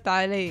عصبت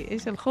علي،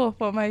 إيش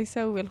الخوف وما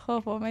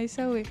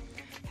يسوي.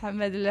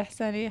 محمد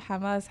الإحساني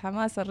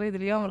حماس نريد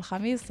اليوم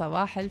الخميس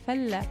صباح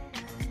الفلة.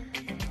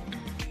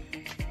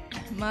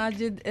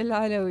 ماجد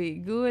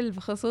العلوي يقول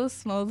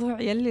بخصوص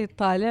موضوع يلي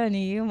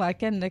طالعني وما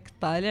كأنك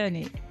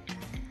طالعني،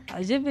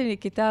 عجبني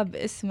كتاب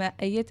اسمه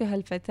أيتها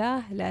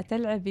الفتاة لا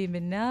تلعبي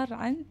بالنار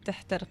عن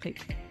تحترقي،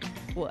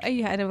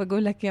 أنا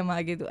بقول لك يا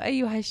ماجد،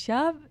 وأيها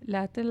الشاب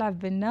لا تلعب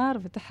بالنار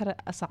بتحرق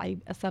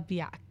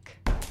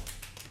أصابيعك.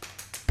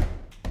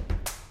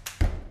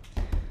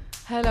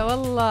 هلا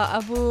والله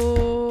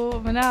أبو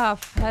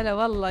مناف، هلا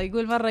والله.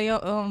 يقول مرة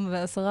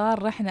يوم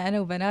صغار رحنا أنا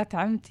وبنات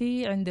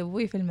عمتي عند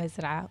أبوي في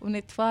المزرعة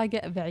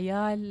ونتفاجأ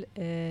بعيال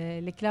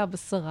الكلاب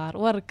الصغار،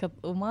 واركض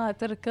وما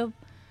تركض،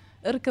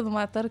 اركض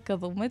ما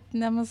تركض،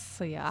 ومتنا من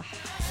الصياح.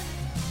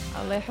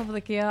 الله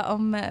يحفظك يا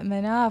أم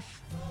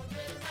مناف.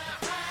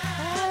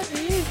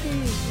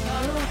 حبيبي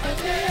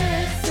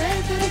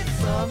صدرك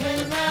صوب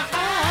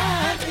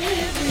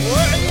المحابيبي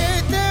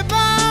وعيت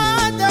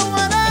بعد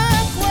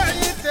ورق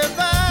وعيت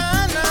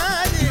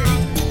بنادي،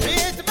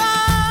 عيت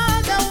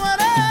بعد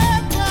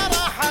ورق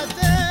وراحت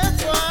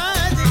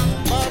فؤادي،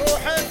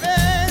 بروح في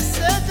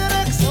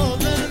صدرك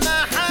صوب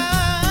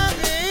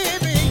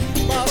المحابيبي،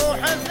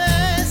 بروح في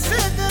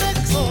صدرك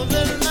صوب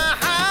المحابيبي.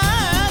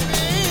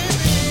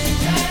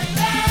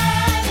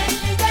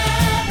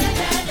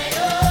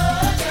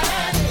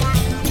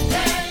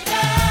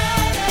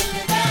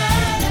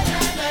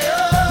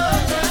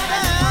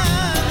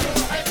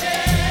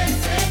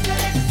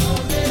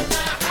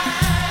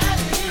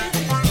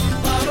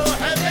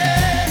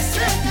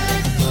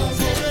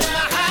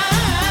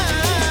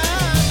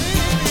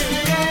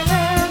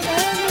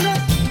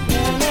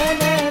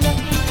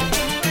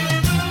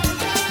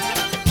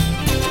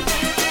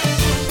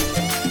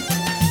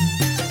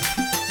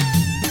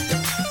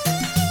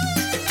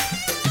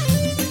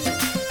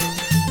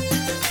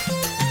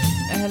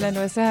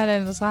 أهلا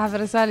وسهلا. صاحب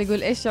الرسالة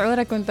يقول إيش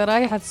شعورك وانت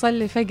رايحة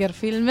تصلي فجر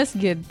في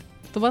المسجد،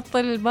 تبطل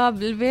الباب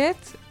بالبيت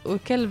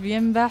وكلب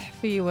ينبح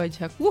في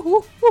وجهك؟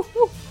 وش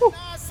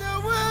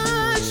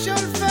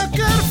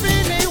الفكر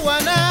فيني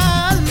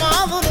وانا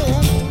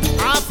المظلوم،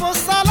 عفو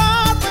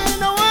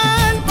السلاطين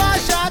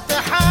والباشا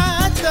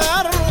تحت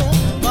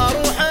الروم،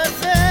 بروح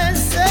في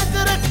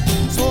صدرك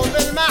صوب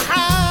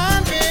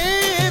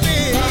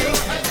المحابيبي،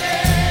 بروح في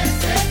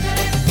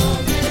صدرك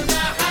صوب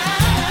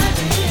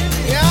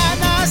المحابيبي. يا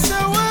ناس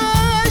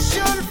وش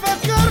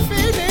الفكر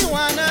فيني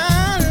وانا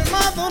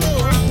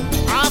المظلوم،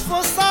 عفو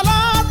السلاطين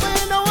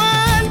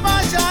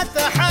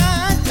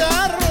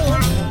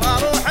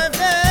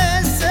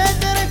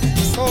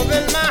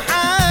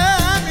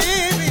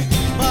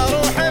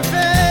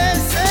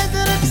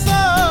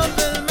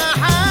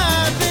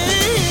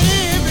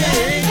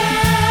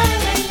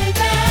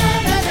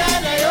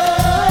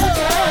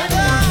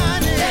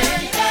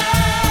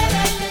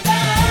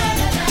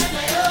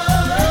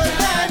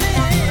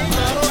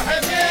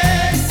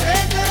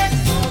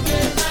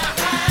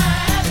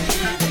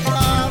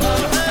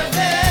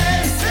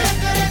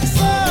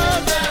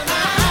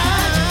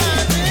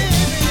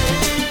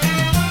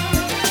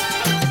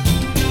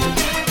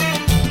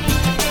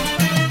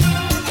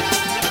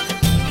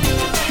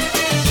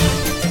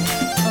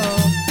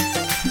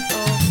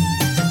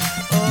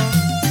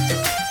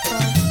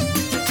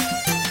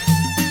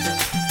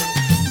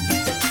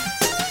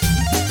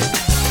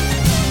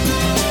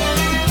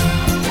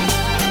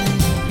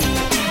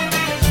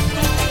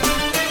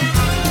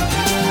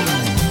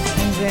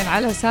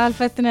على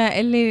سالفتنا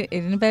اللي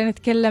نبي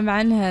نتكلم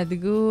عنها.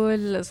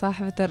 تقول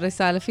صاحبة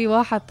الرسالة في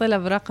واحد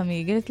طلب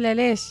رقمي، قلت له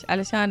ليش؟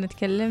 علشان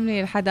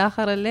تكلمني لحد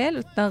آخر الليل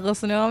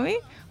وتنغص نومي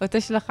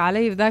وتشلق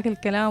علي بذاك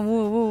الكلام.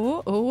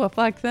 هو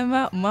فاك ثم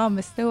ما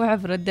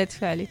مستوعب ردة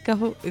فعلي،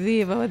 كهو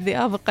ذيبة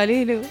والذئاب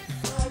قليل.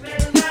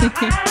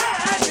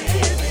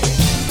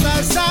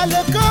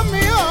 مسالكم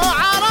يا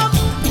عرب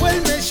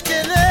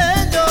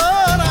والمشكلة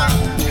دورة،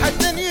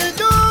 حد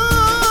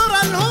يدور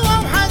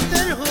الهوى وحد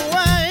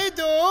الهوى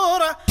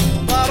يدوره.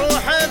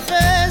 بروح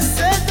في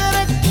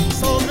صدرك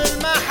صوب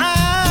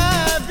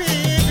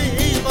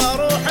المحابيبي،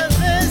 بروح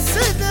في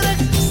صدرك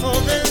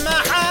صوب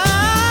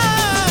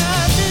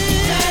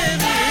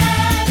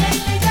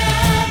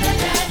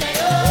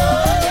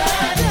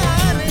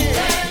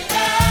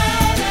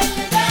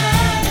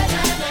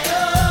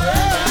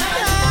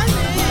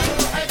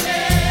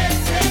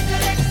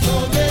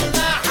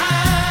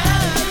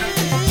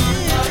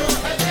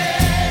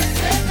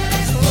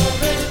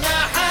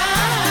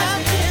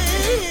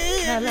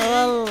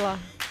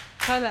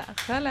خلا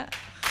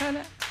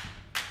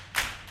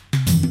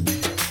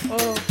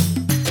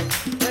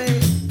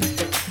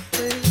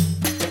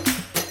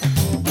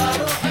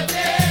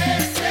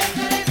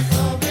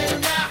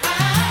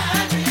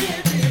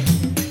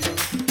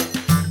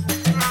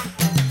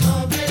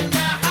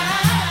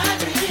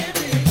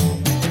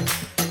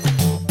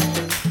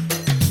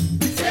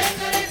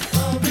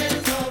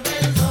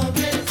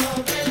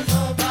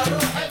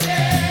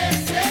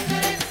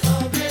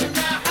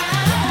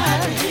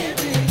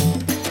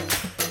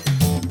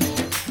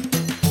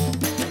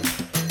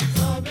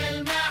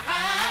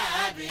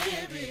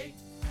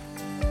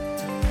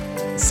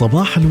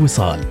صباح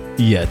الوصال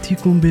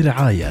يأتيكم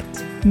برعاية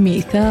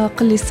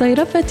ميثاق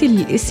للصيرفة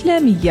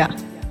الإسلامية.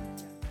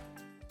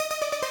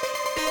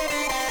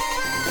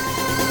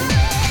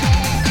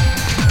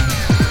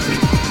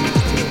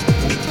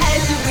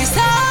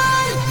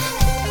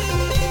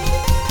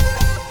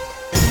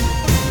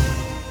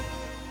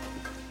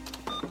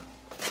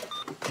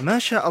 ما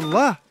شاء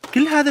الله،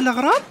 كل هذه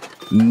الأغراض؟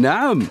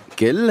 نعم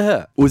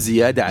كلها،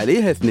 وزيادة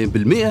عليها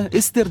 2%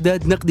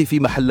 استرداد نقدي في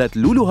محلات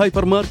لولو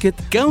هايبر ماركت،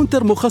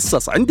 كاونتر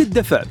مخصص عند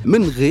الدفع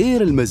من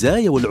غير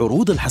المزايا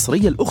والعروض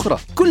الحصرية الأخرى.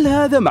 كل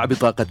هذا مع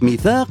بطاقة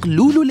ميثاق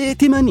لولو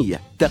الائتمانية.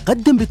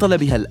 تقدم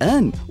بطلبها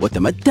الآن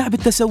وتمتع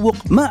بالتسوق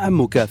مع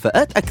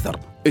مكافآت أكثر.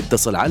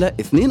 اتصل على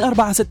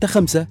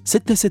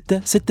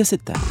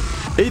 2465-6666.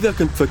 إذا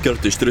كنت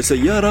فكرت تشتري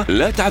سيارة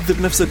لا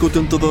تعذب نفسك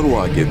وتنتظر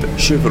واجد.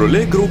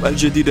 شيفروليه جروب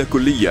الجديدة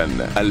كليا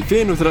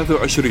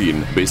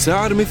 2023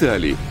 بسعر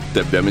مثالي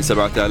تبدأ من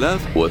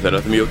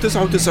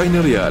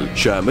 7399 ريال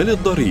شامل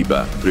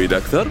الضريبة. تريد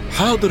أكثر؟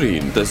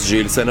 حاضرين.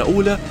 تسجيل سنة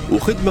أولى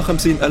وخدمة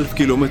 50,000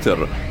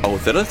 كيلومتر أو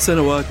 3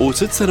 سنوات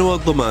و6 سنوات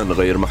ضمان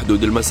غير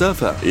محدود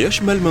المسافة،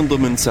 يشمل من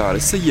ضمن سعر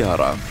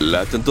السيارة.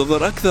 لا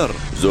تنتظر أكثر،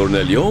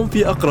 زورنا اليوم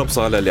في أقرب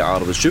صالة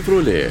لعرض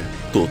الشيفروليه،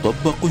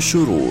 تطبق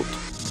الشروط.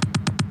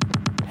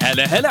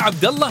 هلا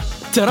عبد الله،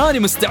 تراني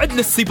مستعد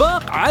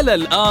للسباق على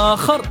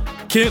الآخر.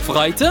 كيف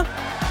غايته؟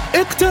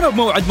 اقترب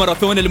موعد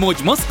ماراثون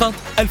الموج مسقط،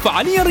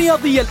 الفعالية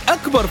الرياضية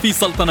الأكبر في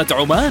سلطنة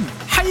عمان.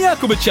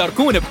 حياكم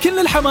تشاركون بكل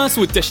الحماس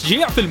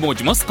والتشجيع في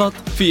الموج مسقط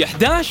في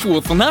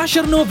 11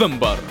 و12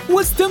 نوفمبر،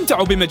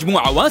 واستمتعوا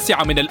بمجموعة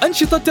واسعة من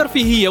الأنشطة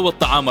الترفيهية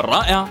والطعام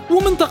الرائع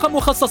ومنطقة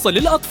مخصصة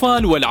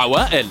للأطفال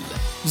والعوائل.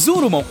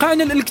 زوروا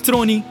موقعنا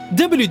الإلكتروني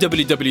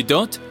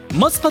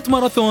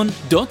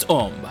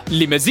www.musqatmarathon.com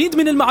لمزيد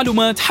من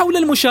المعلومات حول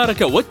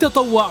المشاركة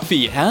والتطوع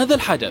في هذا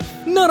الحدث.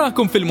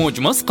 نراكم في الموج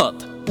مسقط،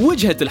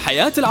 وجهة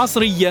الحياة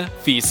العصرية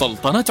في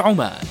سلطنة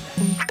عمان.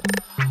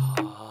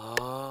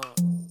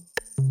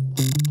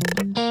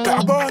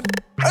 تعبان؟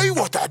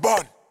 أيوة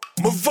تعبان،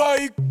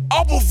 متضايق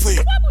أبو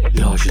الضيق.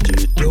 يا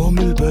جديد دوم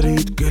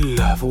البريد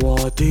كله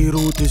فواتير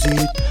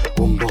وتزيد،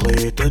 وان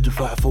بغيت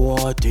أدفع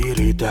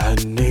فواتيري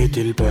تعنيت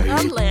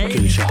البعيد.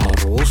 كل شهر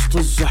وسط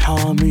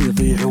الزحام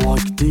يضيع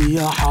وقتي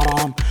يا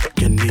حرام،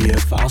 كني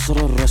في عصر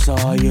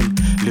الرسايل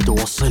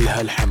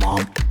لتوصلها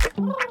الحمام.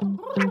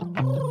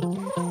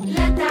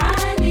 لا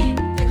تعاني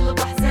تقلب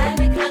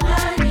أحزانك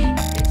أغاني،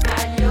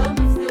 ادفع اليوم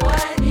في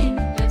ثواني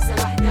لمسة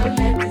واحدة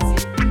ولا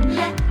تزيد.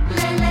 لا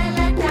لا لا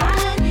لا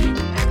تعاني،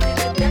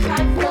 عندنا الدفع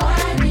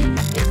الثواني،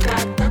 ادفع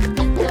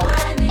التطبيق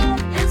ثواني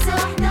لمسة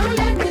واحدة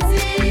ولا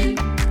تزيد.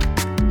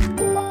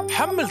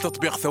 حمل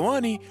تطبيق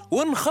ثواني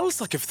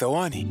ونخلصك في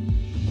ثواني.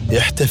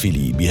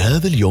 احتفلي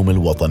بهذا اليوم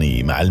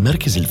الوطني مع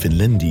المركز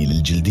الفنلندي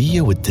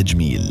للجلدية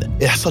والتجميل.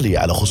 احصلي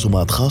على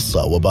خصومات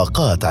خاصة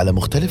وباقات على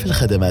مختلف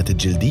الخدمات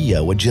الجلدية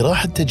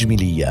والجراحة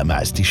التجميلية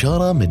مع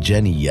استشارة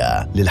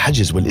مجانية.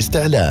 للحجز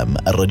والاستعلام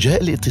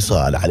الرجاء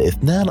الاتصال على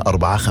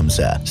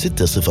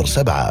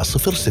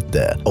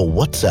 245-60706 أو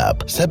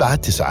واتساب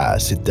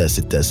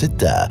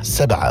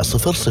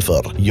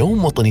 79666-700.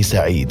 يوم وطني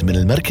سعيد من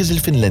المركز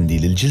الفنلندي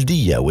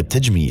للجلدية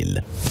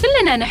والتجميل.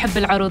 كلنا نحب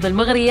العروض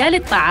المغرية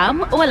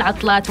للطعام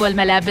والعطلات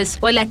والملابس.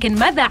 ولكن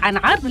ماذا عن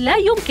عرض لا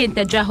يمكن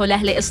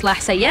تجاهله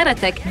لإصلاح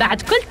سيارتك؟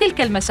 بعد كل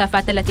تلك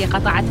المسافات التي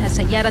قطعتها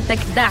سيارتك،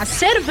 دع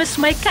سيرفيس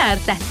ماي كار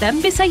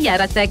تهتم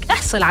بسيارتك.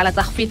 احصل على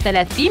تخفيض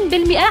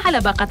 30% على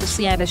باقة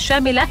الصيانة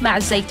الشاملة مع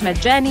زيت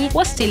مجاني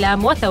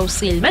واستلام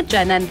وتوصيل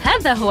مجانا.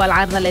 هذا هو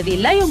العرض الذي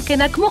لا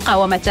يمكنك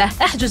مقاومته.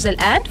 احجز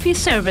الآن في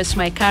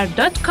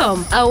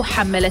servicemycar.com أو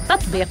حمل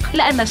التطبيق،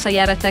 لأن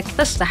سيارتك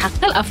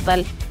تستحق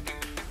الأفضل.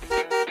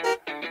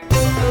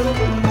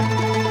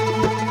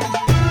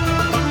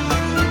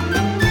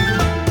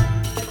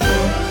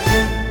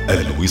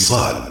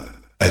 الوصال،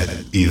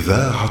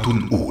 الإذاعة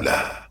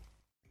الأولى.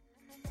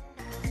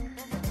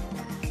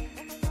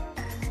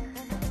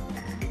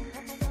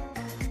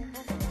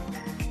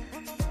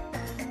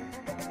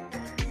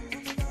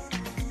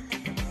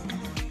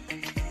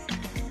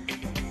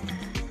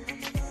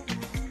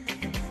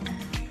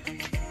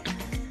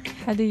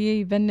 حد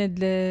يبند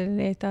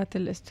ليتات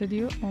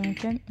الاستوديو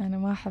ممكن؟ أنا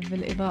ما أحب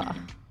الإضاءة.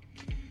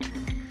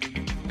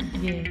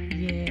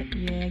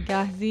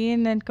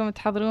 جاهزين أنكم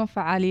تحضرون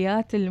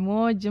فعاليات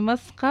الموج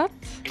مسقط؟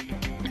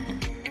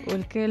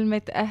 والكل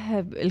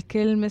متأهب،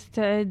 الكل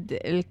مستعد،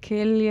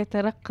 الكل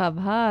يترقب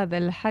هذا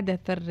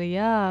الحدث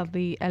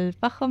الرياضي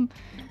الفخم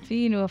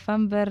في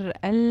نوفمبر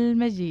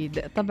المجيد.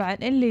 طبعا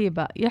اللي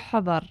يبقى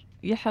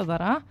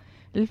يحضر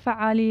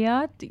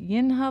الفعاليات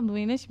ينهض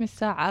وينش من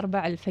الساعة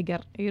 4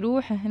 الفجر،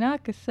 يروح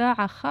هناك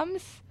الساعة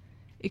 5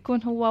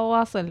 يكون هو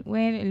واصل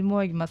وين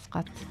الموج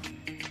مسقط.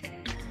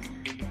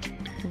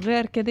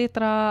 غير كذا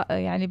ترى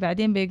يعني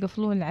بعدين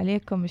بيقفلون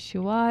عليكم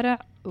الشوارع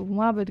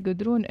وما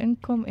بتقدرون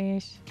انكم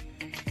ايش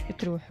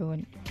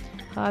تروحون.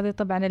 هذا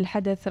طبعا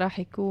الحدث راح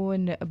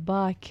يكون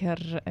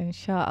باكر ان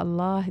شاء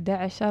الله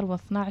 11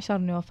 و12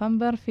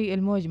 نوفمبر في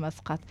الموج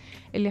مسقط.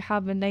 اللي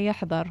حاب انه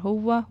يحضر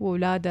هو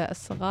وولاده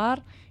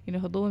الصغار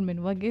ينهضون من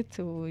وقت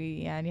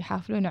ويعني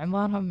يحافلون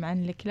عمارهم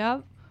عن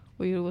الكلاب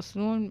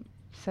ويوصلون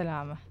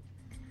بسلامة.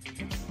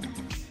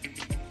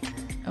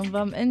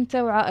 انضم انت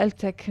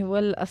وعائلتك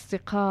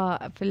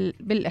والاصدقاء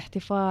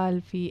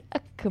بالاحتفال في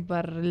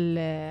اكبر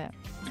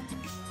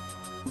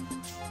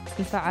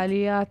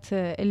الفعاليات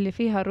اللي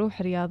فيها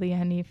روح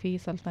رياضية هني في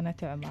سلطنة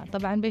عمان.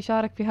 طبعا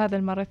بيشارك في هذا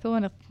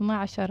الماراثون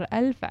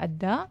 12,000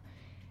 عداء،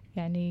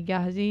 يعني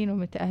جاهزين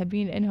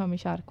ومتأهبين انهم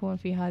يشاركون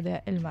في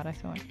هذا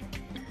الماراثون.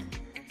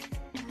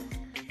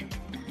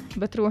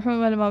 بتروحون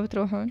ولا ما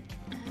بتروحون؟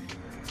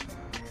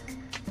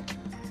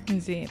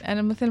 زين،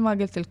 انا مثل ما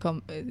قلت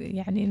لكم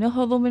يعني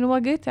نهضوا من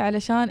وقت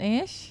علشان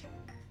ايش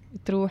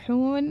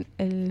تروحون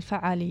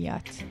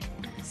الفعاليات.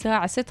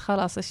 ساعة 6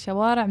 خلاص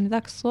الشوارع من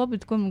ذاك الصوب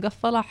تكون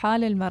مقفلة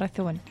حال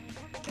الماراثون.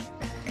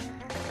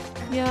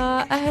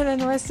 يا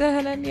أهلا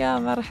وسهلا يا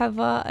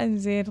مرحبا.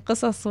 انزين،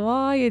 قصص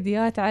وايد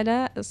جات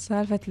على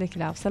سالفة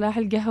الكلاب. صلاح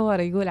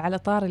القهوري يقول على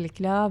طار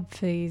الكلاب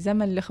في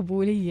زمن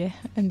الخبولية.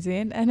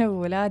 انزين، أنا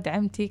وولاد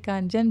عمتي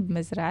كان جنب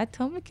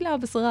مزرعتهم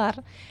كلاب صغار.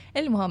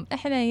 المهم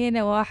احنا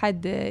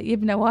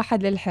يبنى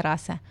واحد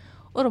للحراسة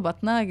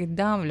وربطناه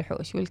قدام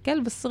الحوش،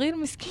 والكلب الصغير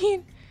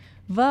مسكين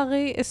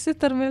باغي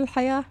الستر من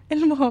الحياة.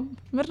 المهم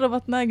من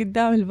ربطناه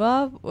قدام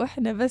الباب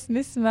واحنا بس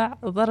نسمع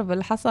ضرب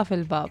الحصى في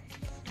الباب.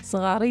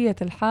 صغارية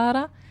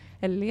الحارة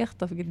اللي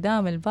يخطف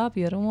قدام الباب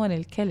يرمون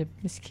الكلب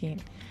مسكين.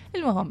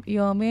 المهم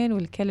يومين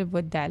والكلب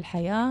ودع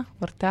الحياة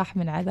وارتاح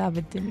من عذاب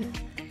الدنيا.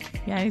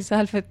 يعني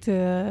سالفة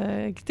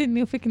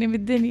اقتلني وفكني من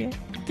الدنيا،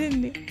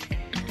 اقتلني.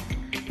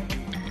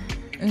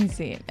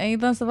 انزين،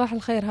 ايضا صباح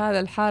الخير، هذا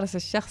الحارس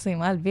الشخصي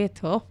مال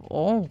بيته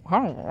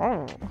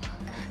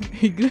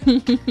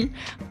يقول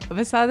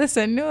بس هذا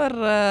سنور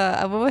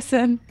ابو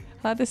وسن،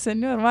 هذا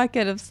سنور ما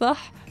كلب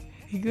صح.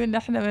 يقول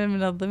احنا من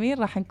المنظمين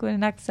راح نكون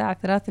هناك الساعة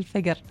 3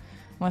 الفجر.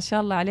 ما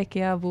شاء الله عليك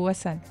يا ابو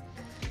وسن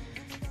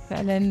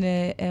فعلا.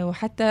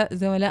 وحتى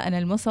زملائنا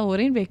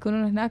المصورين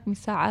بيكونون هناك من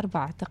الساعة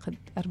 4 اعتقد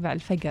 4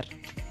 الفجر.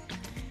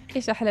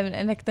 ايش احلى من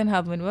انك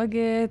تنهض من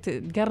وقت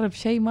تقرب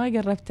شيء ما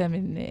قربته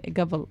من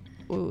قبل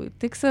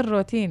وتكسر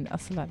روتين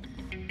اصلا.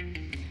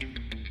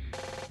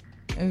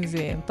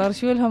 زين،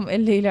 طرشوا لهم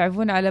اللي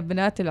يلعبون على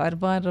بنات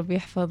العربان، ربي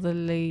يحفظ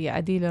اللي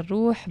عديل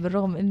الروح.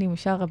 بالرغم اني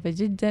مشاغبة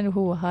جدا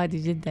وهو هادي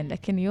جدا،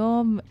 لكن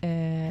يوم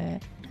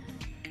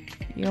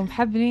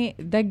حبني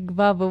دق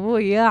باب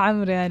ابوي يا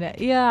عمري،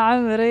 انا يا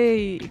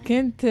عمري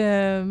كنت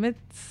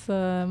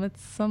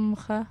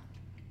متسمخة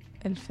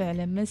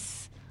الفعلة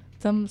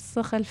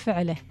تمسخ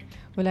الفعلة،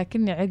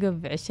 ولكني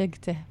عقب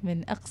عشقته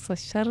من أقصى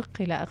الشرق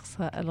إلى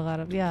أقصى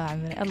الغرب. يا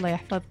عمري الله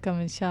يحفظكم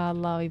إن شاء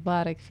الله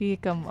ويبارك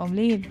فيكم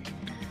أملين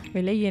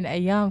ويلين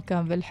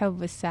أيامكم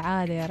بالحب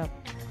والسعادة يا رب.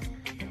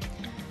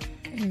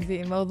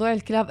 زين، موضوع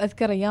الكلاب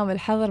أذكر أيام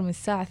الحظر من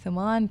الساعة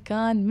 8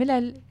 كان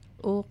ملل،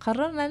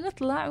 وقررنا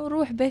نطلع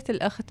ونروح بيت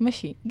الأخت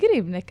مشي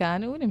قريبنا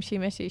كان، ونمشي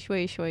مشي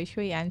شوي شوي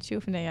شوي يعني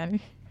تشوفنا يعني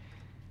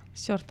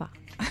الشرطة.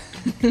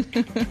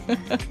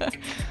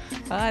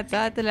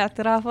 هات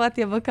الاعترافات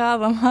يا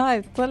بكاظم،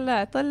 هاي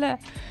طلع.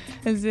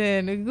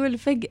 زين، يقول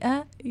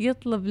فجأة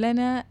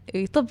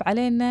يطب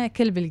علينا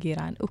كلب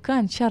الجيران،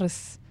 وكان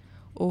شرس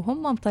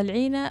وهم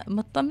مطلعينه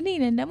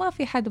مطمنين انه ما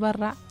في حد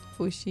برا،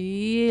 لف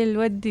وشيل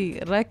ودي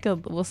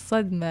ركض،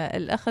 والصدمة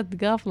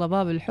الأخت قافلة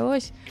باب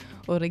الحوش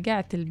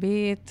ورجعت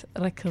البيت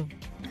ركض.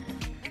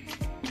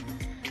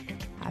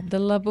 عبد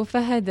الله أبو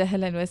فهد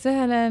أهلا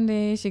وسهلا،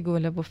 إيش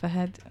يقول أبو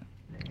فهد؟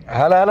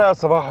 هلا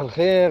صباح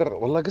الخير.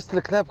 والله قصة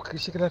الكلاب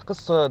شكلها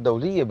قصة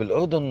دولية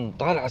بالأردن،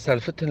 طالعة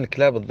سالفتهم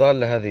الكلاب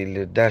الضالة هذه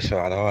اللي داشوا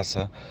على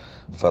راسها،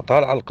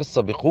 فطالعة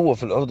القصة بقوة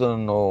في الأردن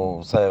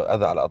إنه صاير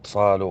أذى على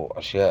الأطفال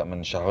وأشياء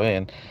من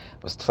شهرين.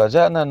 بس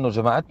تفاجأنا إنه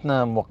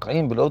جماعتنا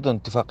موقعين بالأردن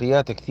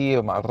اتفاقيات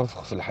كثير مع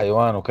الرفق في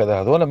الحيوان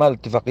وكذا. هذول مال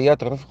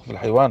اتفاقيات الرفق في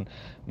الحيوان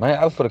ما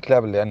يعرفوا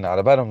الكلاب اللي عندنا،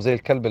 على بالهم زي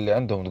الكلب اللي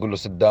عندهم تقول له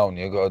سيت داون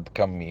يقعد،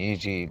 كم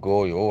يجي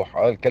جو يروح.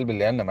 الكلب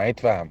اللي عندنا ما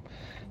يتفهم،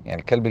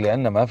 يعني الكلب اللي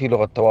عندنا ما في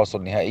لغة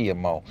تواصل نهائيا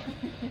معه.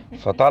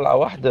 فطالعة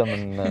واحدة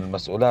من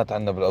المسؤولات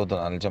عندنا بالأردن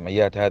عن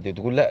الجمعيات هذه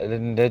تقول لا،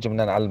 يجب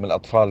أن نعلم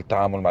الأطفال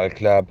التعامل مع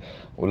الكلاب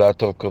ولا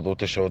تركض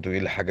وتشرد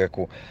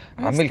ويلحقك.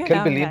 عمي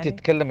الكلب اللي أنت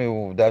تتكلمي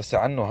ودارسة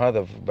عنه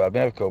هذا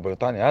بأمريكا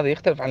وبريطانيا هذا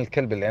يختلف عن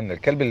الكلب اللي عندنا.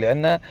 الكلب اللي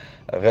عندنا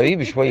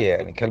غريب شوية،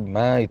 يعني كلب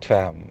ما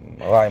يتفاهم،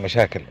 راعي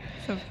مشاكل.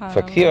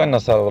 فكثير عندنا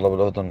صار والله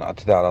بالأردن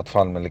اعتداء على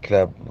الأطفال من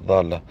الكلاب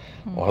الضالة،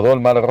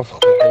 وهذول مال الرفق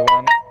في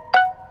الحيوان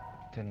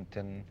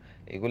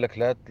يقول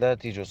لك لا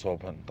تيجوا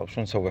صوبهن. طب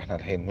شو نسوي احنا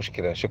الحين؟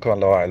 مشكلة. شكرا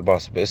لواعي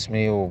الباص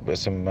باسمي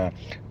وباسم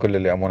كل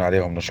اللي امون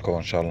عليهم، نشكره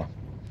ان شاء الله.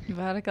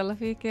 بارك الله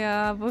فيك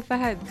يا ابو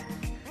فهد.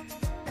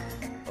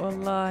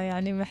 والله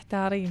يعني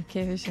محتارين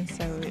كيف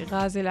نسوي.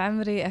 غازي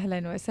العمري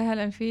اهلا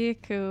وسهلا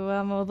فيك.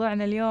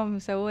 وموضوعنا اليوم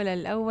سووا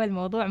الاول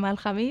موضوع مال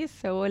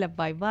الخميس سووا له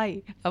باي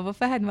باي. ابو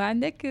فهد ما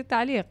عندك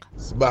تعليق؟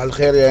 صباح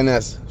الخير يا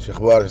ناس، شو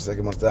اخبارك؟ عساك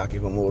مرتاح؟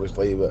 كيف امورك؟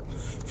 طيبه.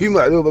 في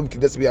معلومه يمكن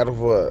الناس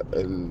بيعرفوا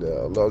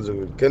الله عز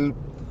وجل، الكلب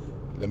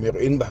لما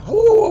ينبح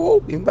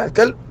هو ينبح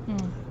الكلب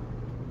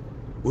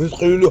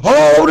ويدخل له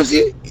هو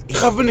نسي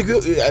يخاف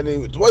منك،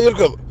 يعني تبغى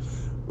يركض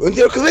وانت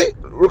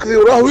ركضي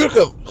وراه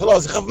ويركض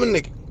خلاص يخاف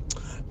منك.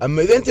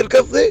 اما اذا انت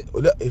ركضتي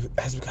لا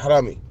يحسبك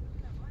حرامي،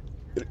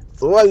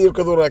 طوال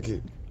يركض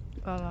وراكي.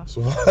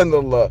 سبحان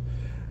الله.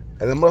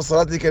 انا مره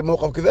صارت لي كان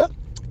موقف كذا،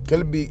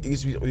 كلبي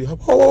يسوي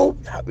هو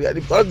يعني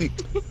بطردي،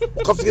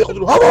 وقفت كذا قلت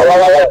له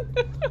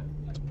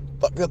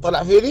هو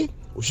طلع فيني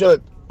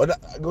وشرد وانا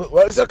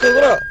لسه اركض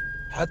وراه،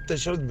 حتى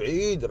شرد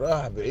بعيد،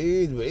 راح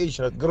بعيد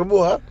شرد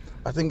قربوها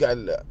راح تنقع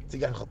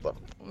الخطه.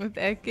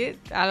 متاكد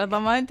على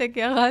ضمانتك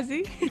يا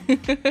غازي؟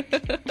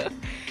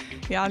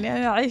 يعني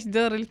انا اعيش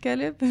دور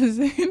الكلب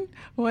زين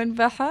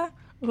وانبحه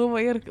وهو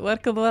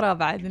واركض وراه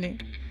بعدني.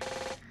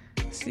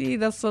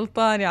 سيدة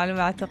السلطاني على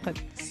ما اعتقد،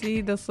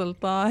 سيدة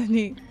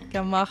السلطاني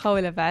كان ما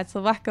خوله. بعد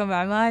صباحكم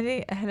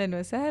اعمالي اهلا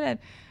وسهلا.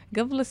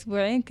 قبل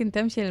أسبوعين كنت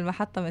أمشي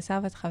للمحطة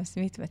مسافة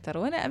 500 متر،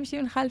 وأنا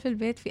أمشي من خلف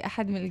البيت في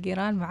أحد من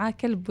الجيران معاه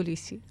كلب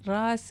بوليسي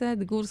راسه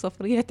تقول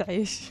صفرية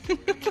عيش.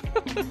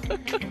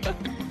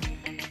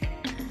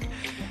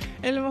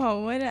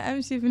 المهم وأنا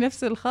أمشي في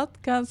نفس الخط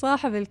كان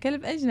صاحب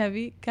الكلب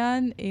أجنبي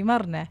كان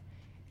يمرنا،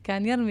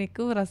 كان يرمي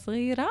كورة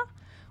صغيرة،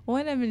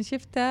 وأنا من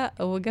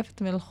شفته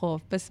وقفت من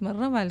الخوف، بس من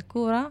رمى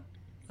الكورة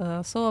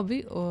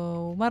صوبي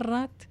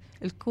ومرت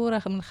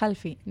الكورة من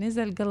خلفي،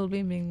 نزل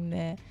قلبي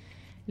من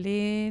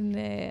لين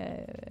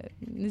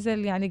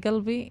نزل يعني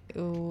قلبي،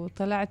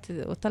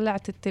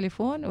 وطلعت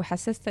التليفون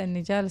وحسست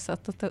اني جالس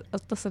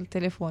اتصل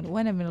تليفون،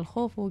 وانا من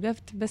الخوف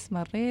وقفت بس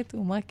مريت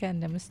وما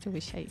كان مستوي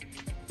شيء.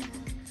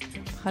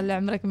 خلي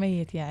عمرك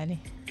ميت يعني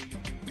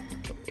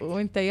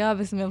وانت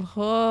يابس من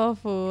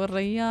الخوف،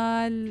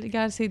 والريال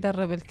جالس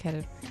يدرب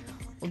الكلب.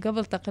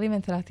 وقبل تقريبا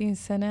 30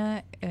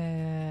 سنة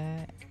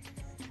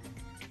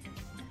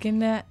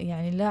كنا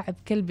يعني لاعب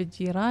كلب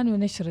الجيران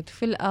ونشرد،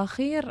 في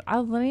الأخير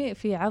عضني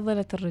في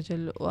عضلة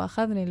الرجل،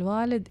 وأخذني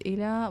الوالد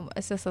إلى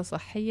مؤسسة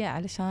صحية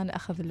علشان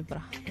أخذ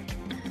الإبرة.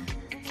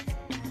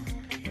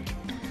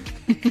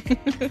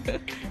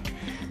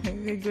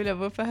 يقول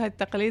أبو فهد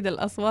تقليد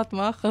الأصوات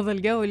ما أخذ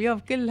الجو اليوم،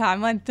 كلها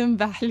عمان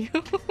تنبح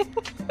اليوم.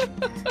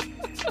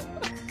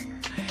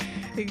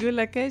 يقول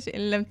لك إيش؟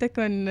 إن لم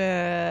تكن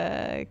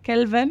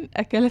كلبا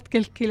أكلتك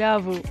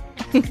الكلاب،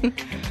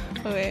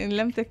 وإن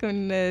لم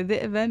تكن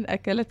ذئبا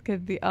أكلتك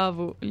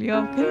الذئاب.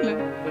 اليوم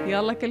كله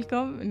يلا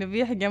كلكم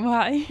نبيح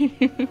جماعي.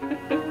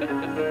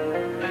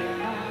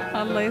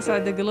 الله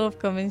يسعد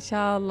قلوبكم إن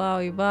شاء الله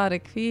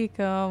ويبارك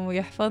فيكم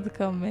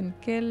ويحفظكم من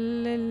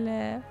كل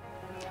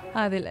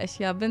هذه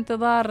الأشياء.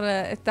 بانتظار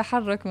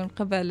التحرك من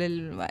قبل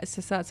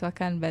المؤسسات سواء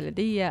كان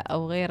بلدية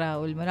أو غيرها،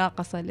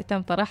 والمناقصة اللي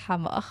تم طرحها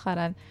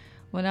مؤخرا،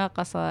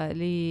 مناقصة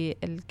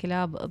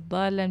للكلاب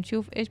الضالة،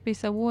 نشوف إيش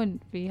بيسوون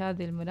في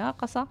هذه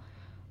المناقصة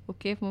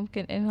وكيف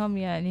ممكن إنهم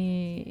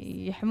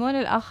يعني يحمون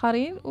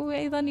الآخرين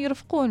وأيضا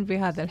يرفقون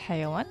بهذا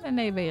الحيوان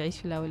لأنه يبي يعيش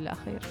في الأول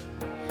والأخير.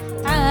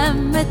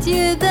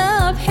 عمتي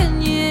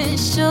ذبحني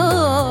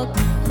الشوق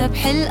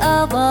ذبح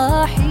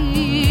الأضاحي،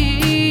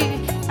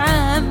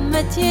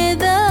 عمتي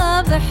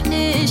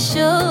ذبحني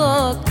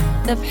الشوق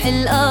ذبح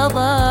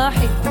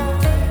الأضاحي،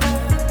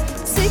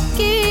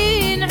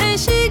 سكين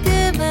عشق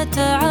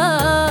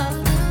متعب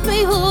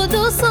ميهود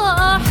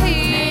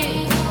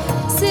صاحي،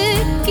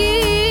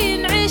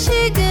 سكين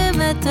عشق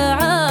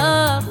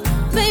متعب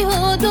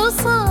ميهود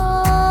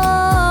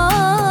صاحي،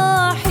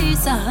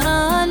 سهران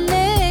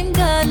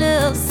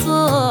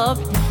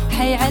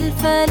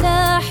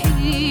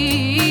الفلاحي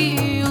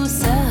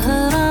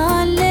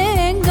وسهران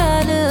لين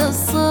قال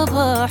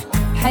الصبح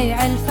حي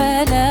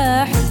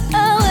عالفلاح.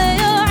 أوي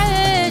يا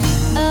عيني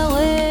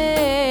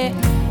أوي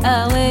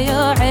أوي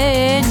يا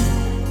عيني.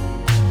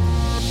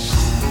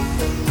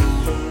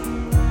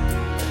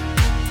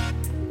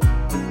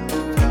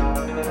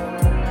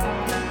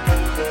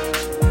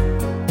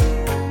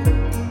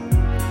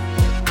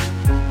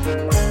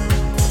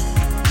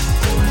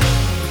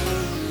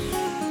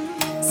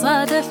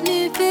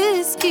 صادفني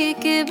في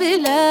سكيك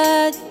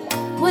بلاد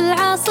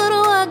والعصر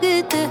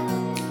وقته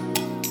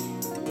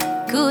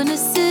كون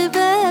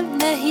السبب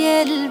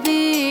نهي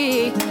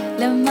البيك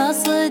لما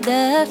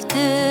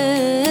صدفته.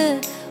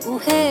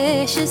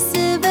 وهيش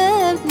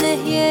السبب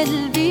نهي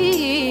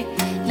البيك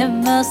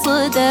لما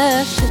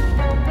صدفته.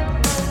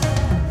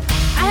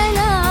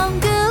 علام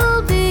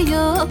قلبي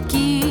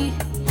يبكي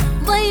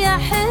ضيع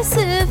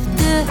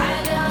حسبته.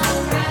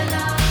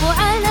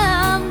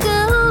 وعلام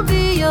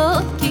قلبي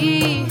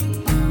يبكي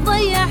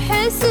ضيع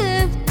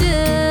حسبته.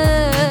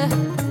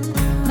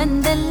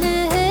 من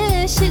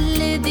دلهش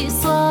الذي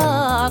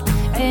صار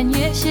عين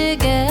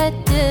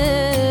يعشقته.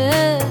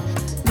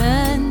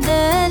 من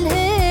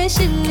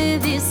دلهش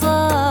الذي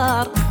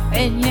صار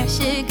عين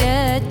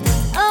يعشقته.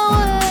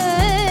 أوي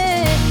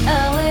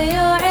أوي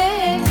يا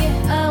عيني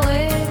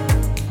أوي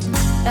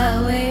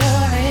أوي يا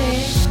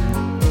عيني.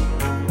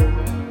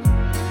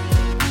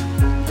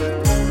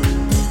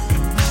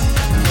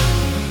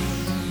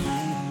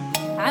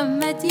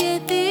 عمت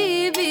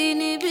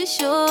يثيبيني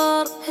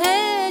بشور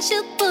هيش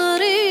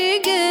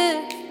الطريقة.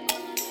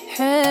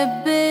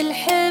 حب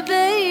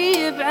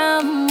الحبيب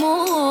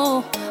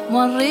عمو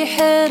مري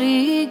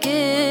حريقة.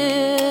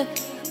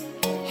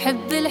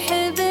 حب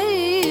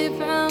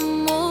الحبيب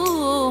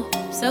عمو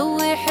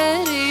سوي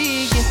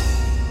حريقة.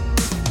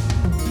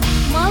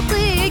 ما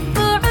طيق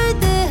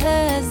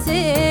بعدها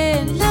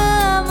زين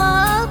لا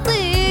ما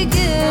طيق.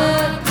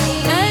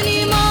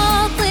 أني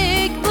ما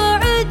طيق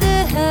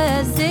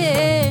بعدها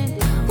زين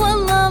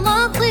والله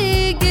ما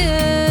طيق.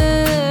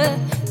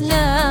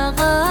 لا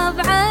غاب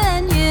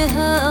عني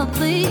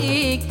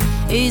هالضيق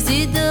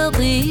يزيد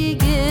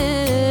ضيقه.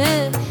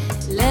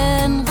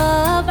 لا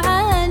نغاب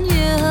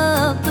عني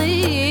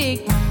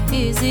هالضيق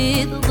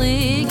يزيد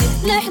ضيقه.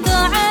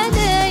 لحقوا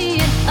علي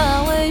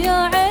أوي يا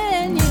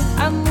عيني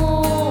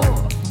عمو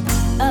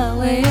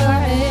أوي يا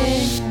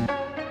عيني.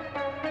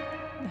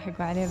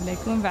 ضحكوا عليه بلا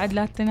يكون بعد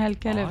لا تنهى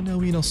الكلب.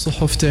 عناوين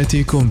الصحف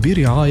تأتيكم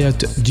برعاية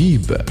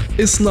جيب.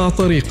 اصنع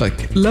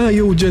طريقك لا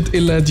يوجد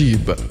إلا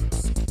جيب.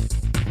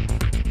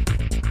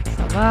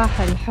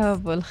 صباح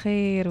الحب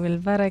والخير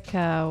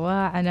والبركة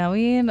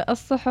وعناوين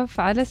الصحف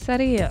على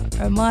السريع.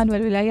 عمان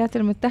والولايات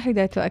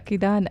المتحدة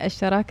تؤكدان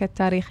الشراكة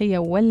التاريخية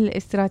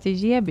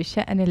والاستراتيجية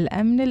بشأن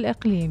الأمن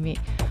الإقليمي.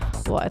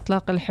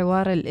 وإطلاق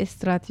الحوار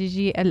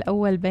الاستراتيجي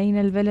الأول بين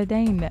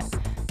البلدين.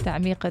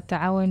 تعميق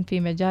التعاون في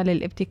مجال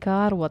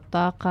الابتكار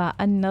والطاقة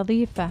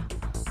النظيفة.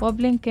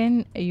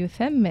 وبلينكن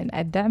يثمن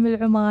الدعم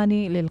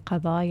العماني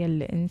للقضايا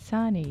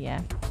الإنسانية.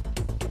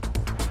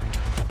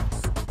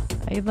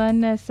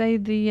 أيضا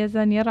سيد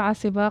يزن يرعى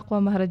سباق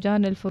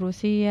ومهرجان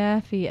الفروسية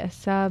في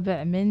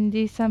 7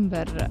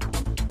 ديسمبر.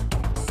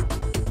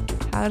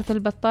 حارث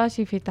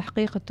البطاشي في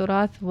تحقيق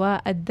التراث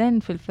والدن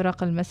في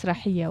الفرق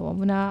المسرحية.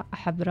 ومنى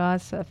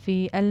حبراس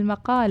في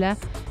المقالة.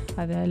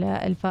 هذا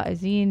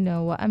الفائزين.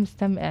 وأمس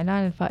تم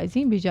إعلان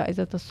الفائزين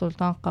بجائزة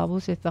السلطان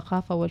قابوس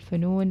الثقافة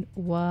والفنون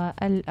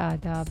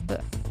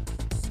والآداب.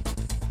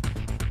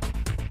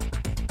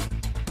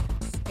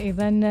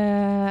 إذن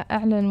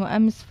أعلن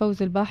أمس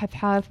فوز الباحث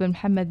حارث بن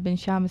محمد بن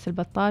شامس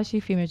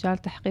البطاشي في مجال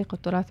تحقيق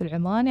التراث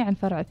العماني عن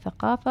فرع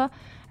الثقافة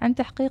عن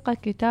تحقيق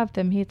كتاب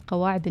تمهيد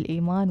قواعد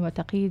الإيمان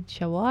وتقييد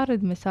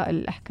شوارد مسائل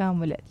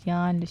الأحكام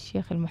والأديان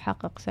للشيخ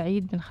المحقق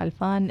سعيد بن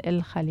خلفان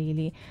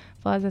الخليلي.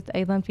 فازت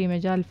أيضا في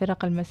مجال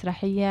الفرق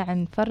المسرحية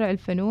عن فرع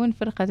الفنون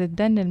فرقة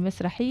الدن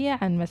المسرحية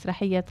عن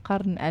مسرحية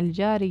قرن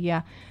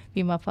الجارية.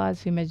 فيما فاز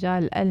في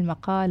مجال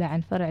المقالة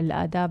عن فرع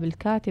الآداب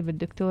الكاتب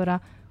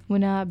الدكتورة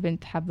منى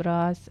بنت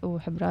حبراس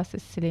وحبراس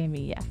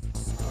السليمية.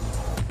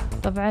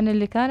 طبعا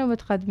اللي كانوا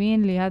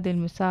متقدمين لهذه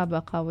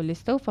المسابقة واللي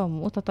استوفوا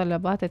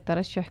متطلبات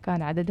الترشح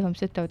كان عددهم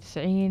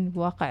 96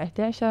 بواقع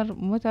 11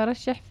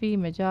 مترشح في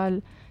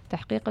مجال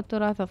تحقيق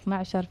التراث،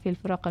 12 في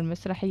الفرق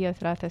المسرحية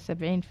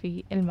و73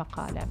 في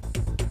المقالة.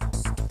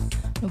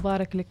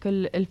 نبارك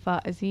لكل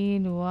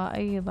الفائزين.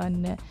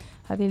 وأيضا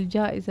هذه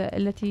الجائزة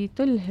التي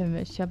تلهم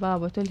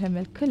الشباب وتلهم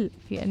الكل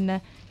في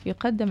أنه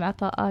يقدم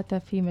عطاءاته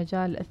في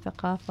مجال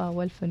الثقافة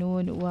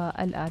والفنون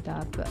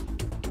والآداب.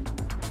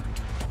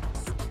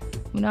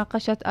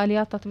 مناقشة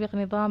آليات تطبيق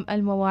نظام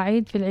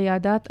المواعيد في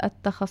العيادات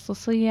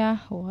التخصصية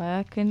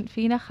ولكن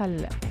في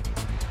نخل.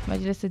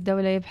 مجلس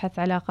الدولة يبحث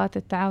علاقات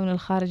التعاون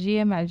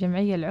الخارجية مع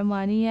الجمعية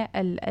العمانية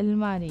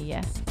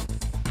الألمانية.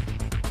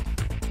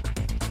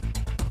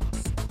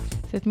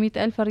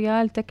 600,000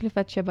 ريال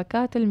تكلفة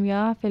شبكات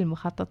المياه في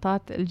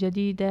المخططات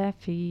الجديدة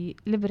في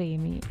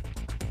البريمي.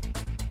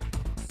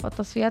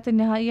 والتصفيات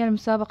النهائية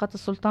لمسابقة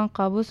السلطان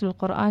قابوس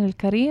للقرآن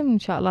الكريم إن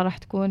شاء الله راح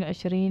تكون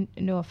 20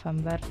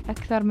 نوفمبر.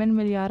 أكثر من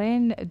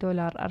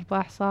 $2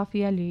 أرباح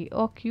صافية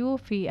لأوكيو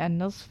في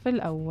النصف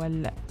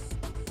الأول.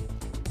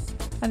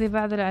 هذه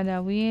بعض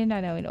العناوين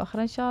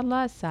أخرى إن شاء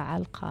الله الساعة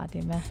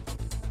القادمة.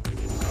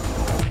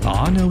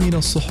 عناوين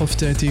الصحف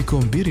تأتيكم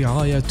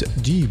برعاية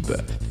جيب.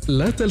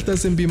 لا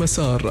تلتزم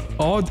بمسار،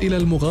 عد إلى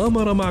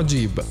المغامرة مع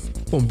جيب.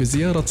 قم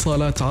بزيارة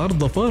صالات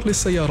عرض ظفار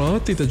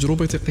للسيارات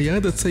لتجربة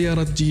قيادة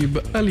سيارة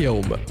جيب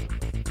اليوم.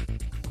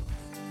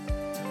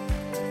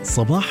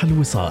 صباح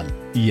الوصال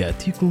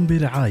يأتيكم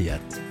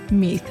برعاية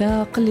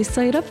ميثاق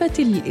للصيرفة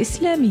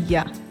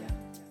الإسلامية.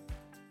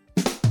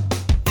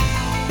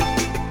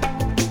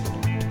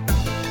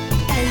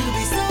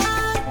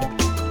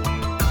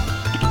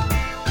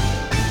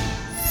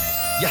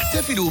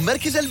 يحتفل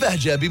مركز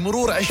البهجة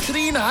بمرور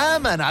 20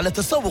 عاماً على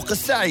تسوق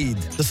السعيد.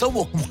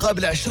 تسوق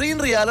مقابل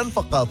 20 ريالاً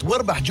فقط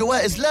واربح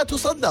جوائز لا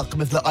تصدق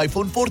مثل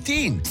آيفون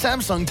 14،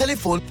 سامسونج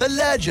تليفون،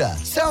 ثلاجة،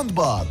 ساوند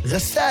بار،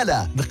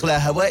 غسالة، مقلاة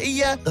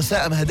هوائية،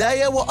 قسائم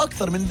هدايا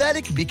وأكثر من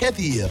ذلك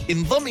بكثير.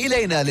 انضم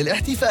إلينا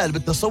للاحتفال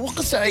بالتسوق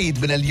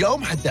السعيد من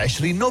اليوم حتى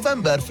 20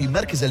 نوفمبر في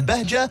مركز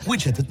البهجة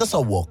وجهة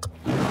التسوق.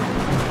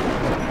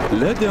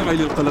 لا داعي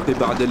للقلق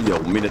بعد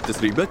اليوم من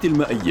التسريبات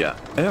المائية.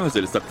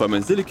 اعزل سقف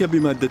منزلك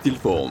بمادة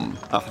الفوم،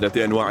 أحدث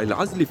أنواع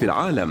العزل في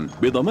العالم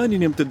بضمان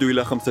يمتد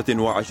إلى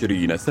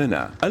 25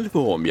 سنة.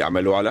 الفوم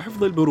يعمل على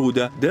حفظ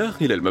البرودة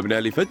داخل المبنى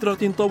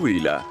لفترة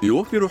طويلة،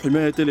 يوفر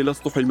حماية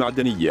للأسطح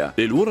المعدنية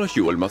للورش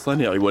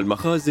والمصانع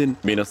والمخازن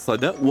من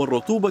الصدأ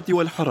والرطوبة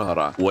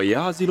والحرارة،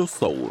 ويعزل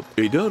الصوت.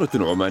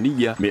 إدارة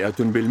عمانية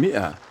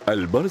 100%.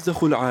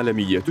 البرزخ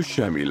العالمية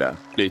الشاملة.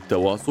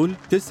 للتواصل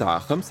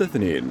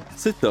 952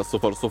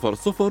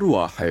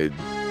 60001.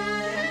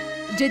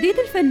 جديد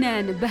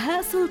الفنان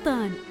بهاء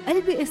سلطان،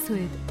 قلبي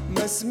اسود.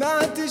 ما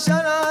سمعتش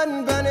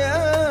عن بني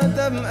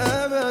ادم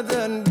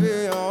ابدا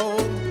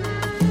بيعود،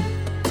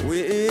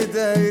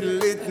 وايده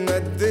اللي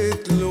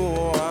اتمدت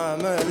له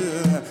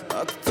عملها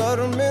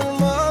اكتر من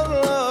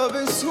مره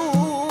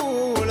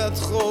بسهوله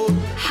تخوض.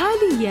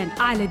 حاليا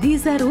على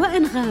ديزر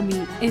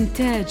وانغامي،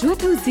 انتاج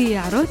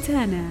وتوزيع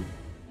روتانا.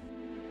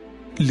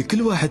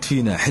 لكل واحد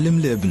فينا حلم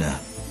لابنه،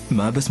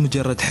 ما بس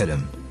مجرد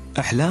حلم،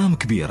 أحلام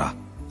كبيرة،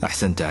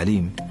 أحسن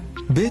تعليم،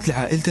 بيت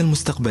لعائلته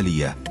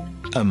المستقبلية،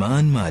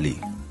 أمان مالي.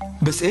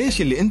 بس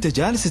إيش اللي أنت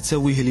جالس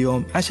تسويه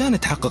اليوم عشان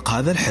تحقق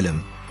هذا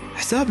الحلم؟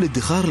 حساب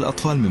لادخار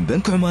الأطفال من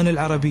بنك عمان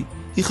العربي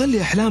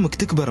يخلي أحلامك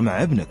تكبر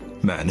مع ابنك،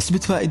 مع نسبة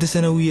فائدة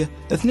سنوية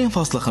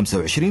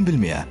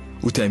 2.25%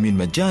 وتأمين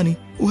مجاني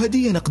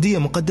وهدية نقدية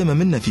مقدمة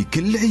منا في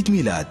كل عيد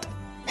ميلاد.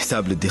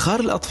 حساب لادخار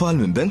الأطفال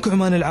من بنك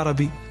عمان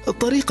العربي،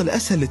 الطريق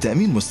الأسهل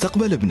لتأمين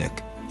مستقبل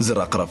ابنك.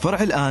 زر أقرب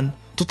فرع الآن،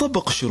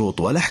 تطبق الشروط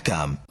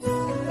والأحكام.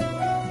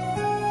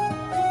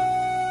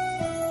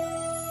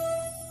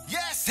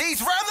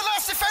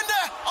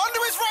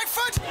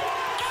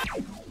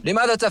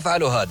 لماذا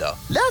تفعل هذا؟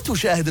 لا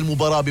تشاهد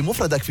المباراة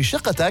بمفردك في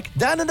شقتك.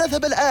 دعنا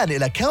نذهب الآن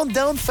إلى كاونت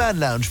داون فان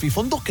لاونج في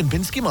فندق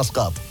كمبينسكي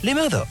مسقط.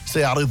 لماذا؟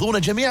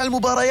 سيعرضون جميع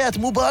المباريات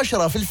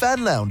مباشرة في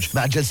الفان لاونج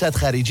مع جلسات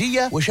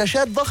خارجية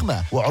وشاشات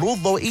ضخمة وعروض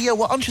ضوئية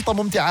وأنشطة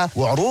ممتعة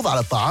وعروض على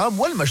الطعام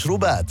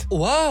والمشروبات.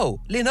 واو!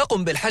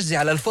 لنقم بالحجز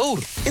على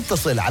الفور.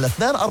 اتصل على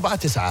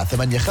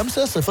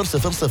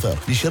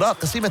 249-85-000 لشراء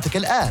قسيمتك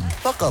الآن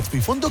فقط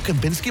في فندق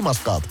كمبينسكي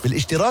مسقط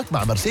بالاشتراك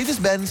مع مرسيدس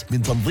بنز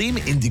من تنظيم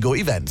إنديغو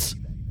إيفنتس.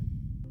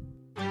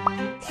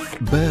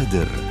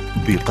 بادر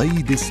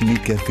بقيد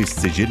اسمك في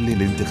السجل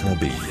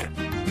الانتخابي.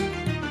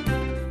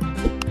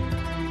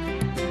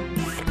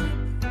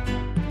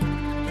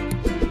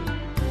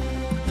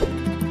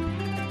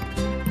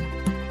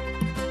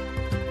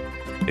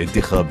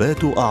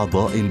 انتخابات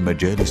أعضاء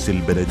المجالس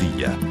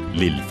البلدية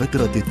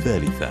للفترة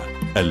الثالثة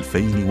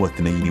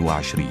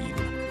 2022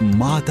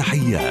 مع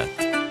تحيات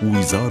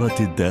وزارة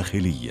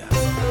الداخلية.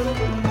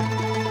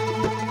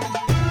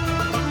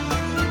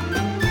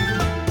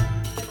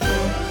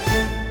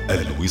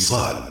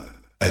 الوصال،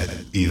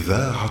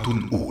 الإذاعة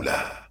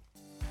الأولى.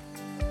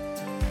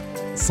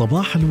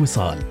 صباح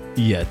الوصال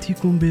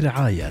يأتيكم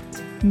برعاية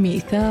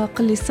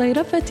ميثاق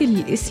للصيرفة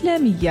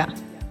الإسلامية.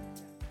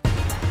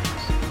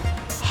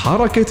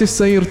 حركة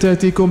السير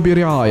تأتيكم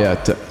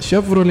برعاية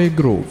شيفرولي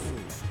جروف.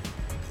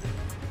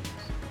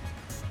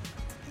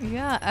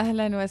 يا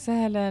أهلا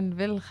وسهلا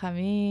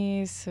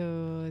بالخميس.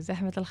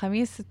 وزحمة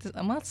الخميس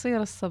ما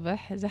تصير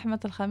الصبح، زحمة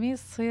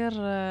الخميس تصير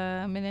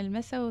من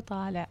المساء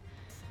وطالع،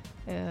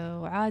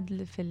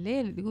 وعاد في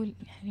الليل. تقول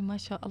يعني ما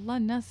شاء الله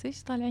الناس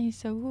ايش طالعين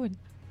يسوون،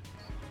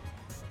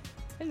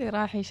 اللي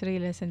رايح يشري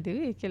له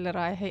سندويك، اللي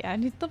رايح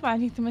يعني طبعا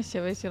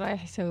يتمشى، بس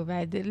رايح يسوي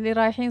بعد، اللي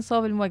رايحين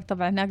صوب الموج.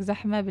 طبعا هناك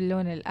زحمة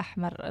باللون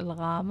الأحمر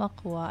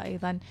الغامق.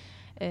 وأيضا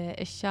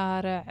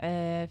الشارع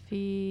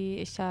في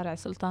الشارع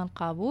سلطان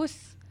قابوس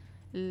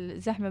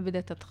الزحمة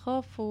بدأت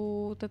تخف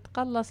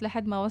وتتقلص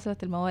لحد ما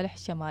وصلت الموالح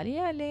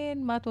الشمالية،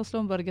 لين ما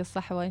توصلون برج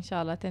الصحوة إن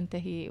شاء الله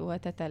تنتهي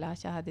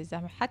وتتلاشى هذه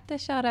الزحمة. حتى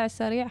الشارع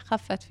السريع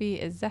خفت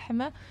فيه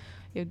الزحمة،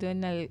 يبدو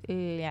أن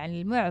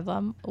يعني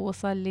المعظم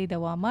وصل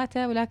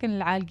لدواماته، ولكن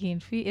العالقين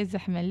في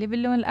الزحمة اللي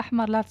باللون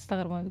الأحمر لا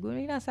تستغربون، تقولون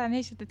يا ناس عن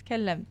ايش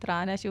تتكلم،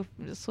 ترى أنا أشوف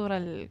الصورة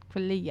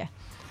الكلية.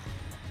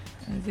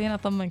 زين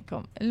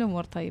أطمنكم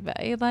الأمور طيبة.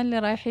 أيضا اللي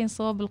رايحين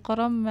صوب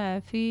القرم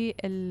في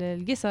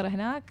القصر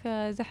هناك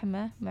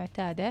زحمة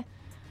معتادة،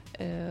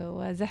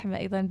 وزحمة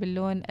أيضا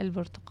باللون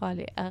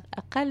البرتقالي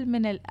أقل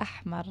من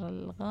الأحمر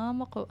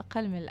الغامق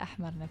وأقل من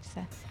الأحمر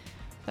نفسه.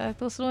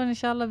 فتوصلون إن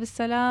شاء الله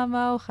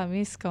بالسلامة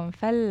وخميسكم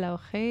فلة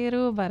وخير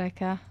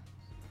وبركة.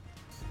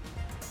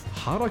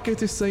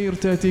 حركة السير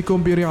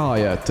تأتيكم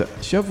برعاية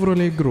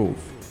شيفرولي جروف،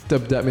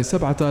 تبدأ من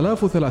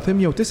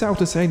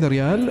 7399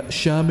 ريال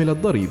شامل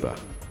الضريبة.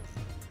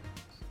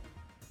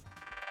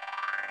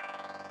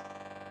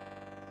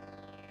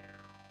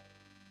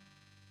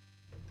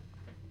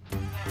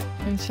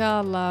 إن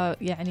شاء الله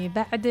يعني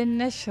بعد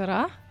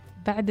النشرة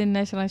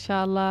إن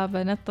شاء الله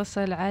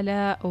بنتصل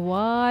على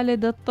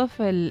والد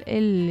الطفل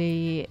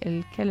اللي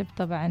الكلب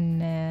طبعا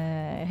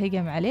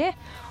هجم عليه،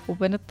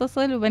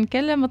 وبنتصل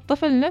وبنكلم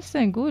الطفل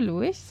نفسه نقول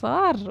ويش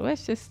صار،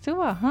 ويش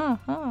استوى. ها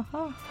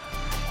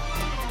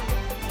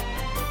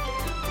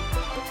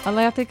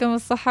الله يعطيكم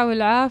الصحة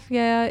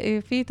والعافية.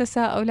 في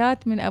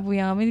تساؤلات من أبو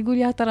يامن يقول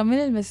يا ترى من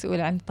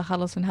المسؤول عن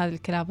التخلص من هذه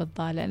الكلاب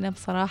الضالة، لأنها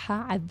بصراحة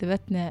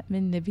عذبتنا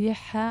من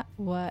نبيحها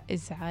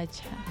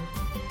وإزعاجها.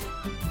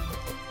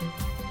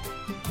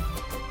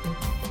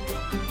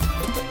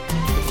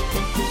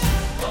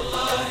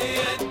 والله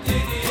يا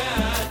الدنيا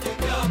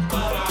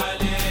تكبر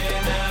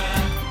علينا،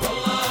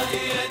 والله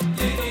يا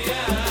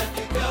الدنيا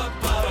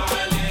تكبر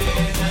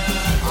علينا.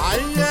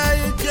 عيا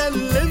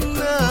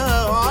يكلمنا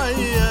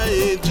وعيا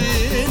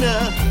يجينا،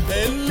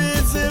 اللي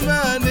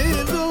زمان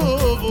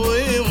يذوب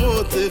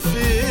ويموت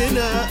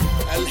فينا،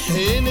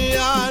 الحين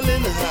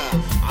يعلنها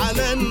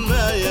علن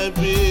ما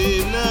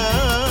يبينا.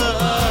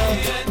 والله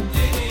يا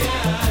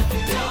الدنيا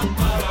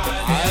تكبر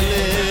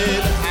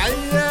علينا،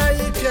 عيا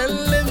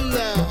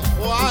يكلمنا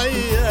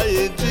وعيا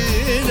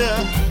يجينا،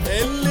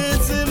 اللي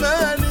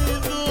زمان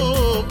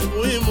يذوب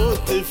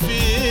ويموت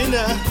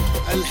فينا،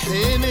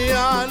 الحين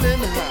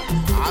يعلنها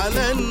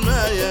علن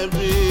ما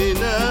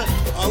يبينا.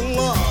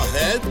 الله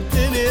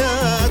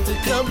الدنيا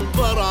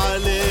تكبر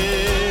علينا.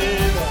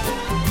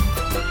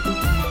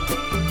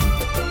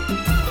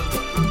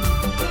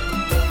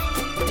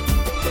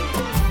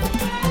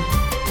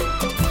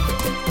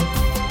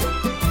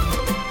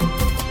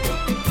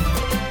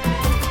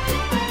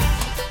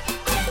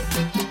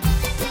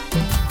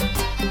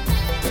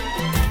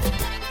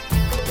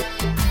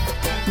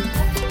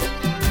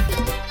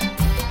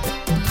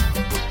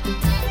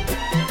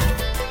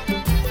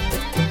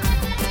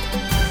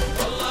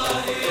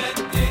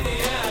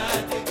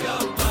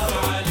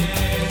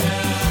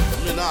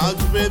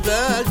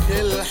 بذاك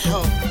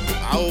الحب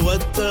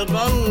عود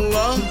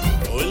تغلى،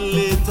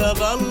 واللي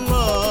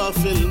تغلى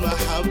في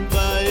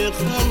المحبة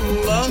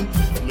يخلى.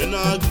 من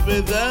عقب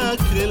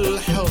ذاك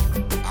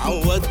الحب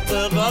عود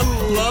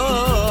تغلى،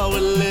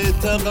 واللي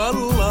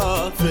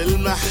تغلى في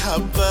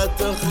المحبة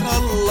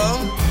تخلى.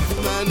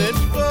 ما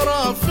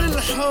نجبر في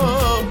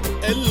الحب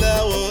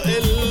إلا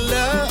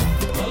وإلا،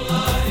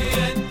 والله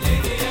يا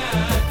الدنيا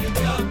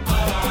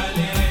تكبر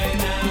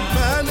علينا.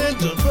 ما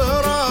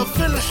نجبر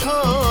في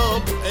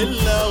الحب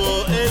إلا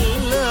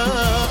وإلا،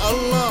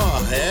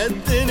 الله يا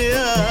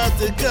الدنيا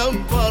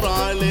تكبر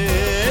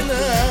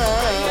علينا.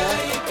 عيا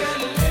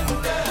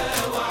يكلمنا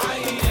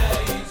وعيا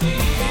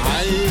يجينا،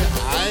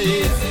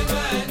 عيا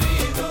زمان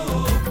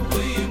يذوب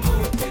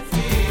ويموت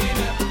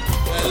فينا،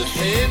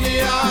 الحين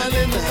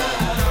يعلنها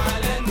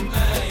علن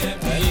ما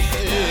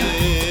يبينا.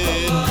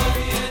 الله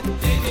يا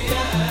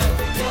الدنيا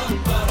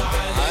تكبر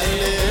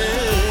علينا.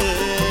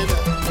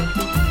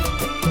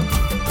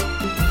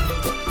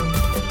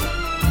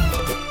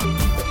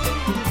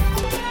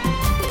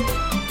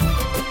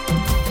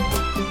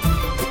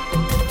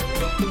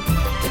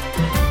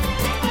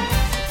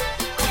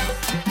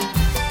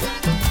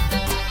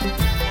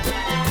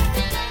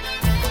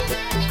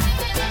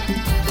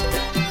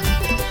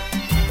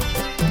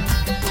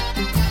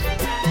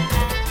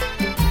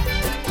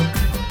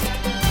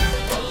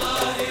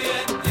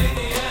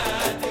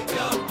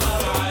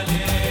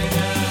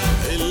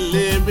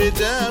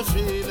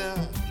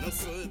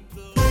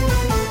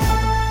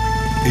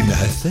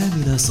 إنها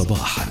 8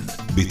 صباحا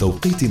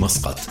بتوقيت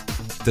مسقط.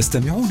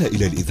 تستمعون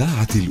إلى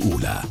الإذاعة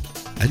الأولى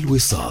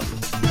الوصال.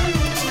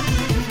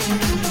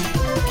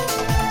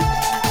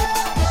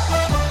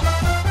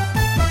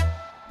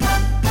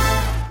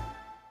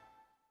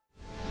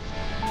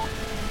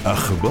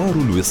 أخبار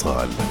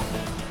الوصال.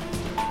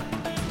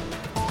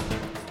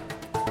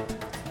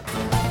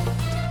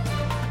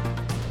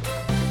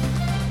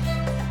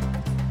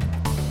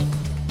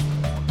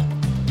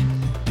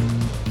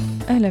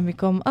 أهلا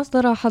بكم.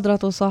 أصدر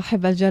حضرة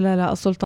صاحب الجلالة السلطان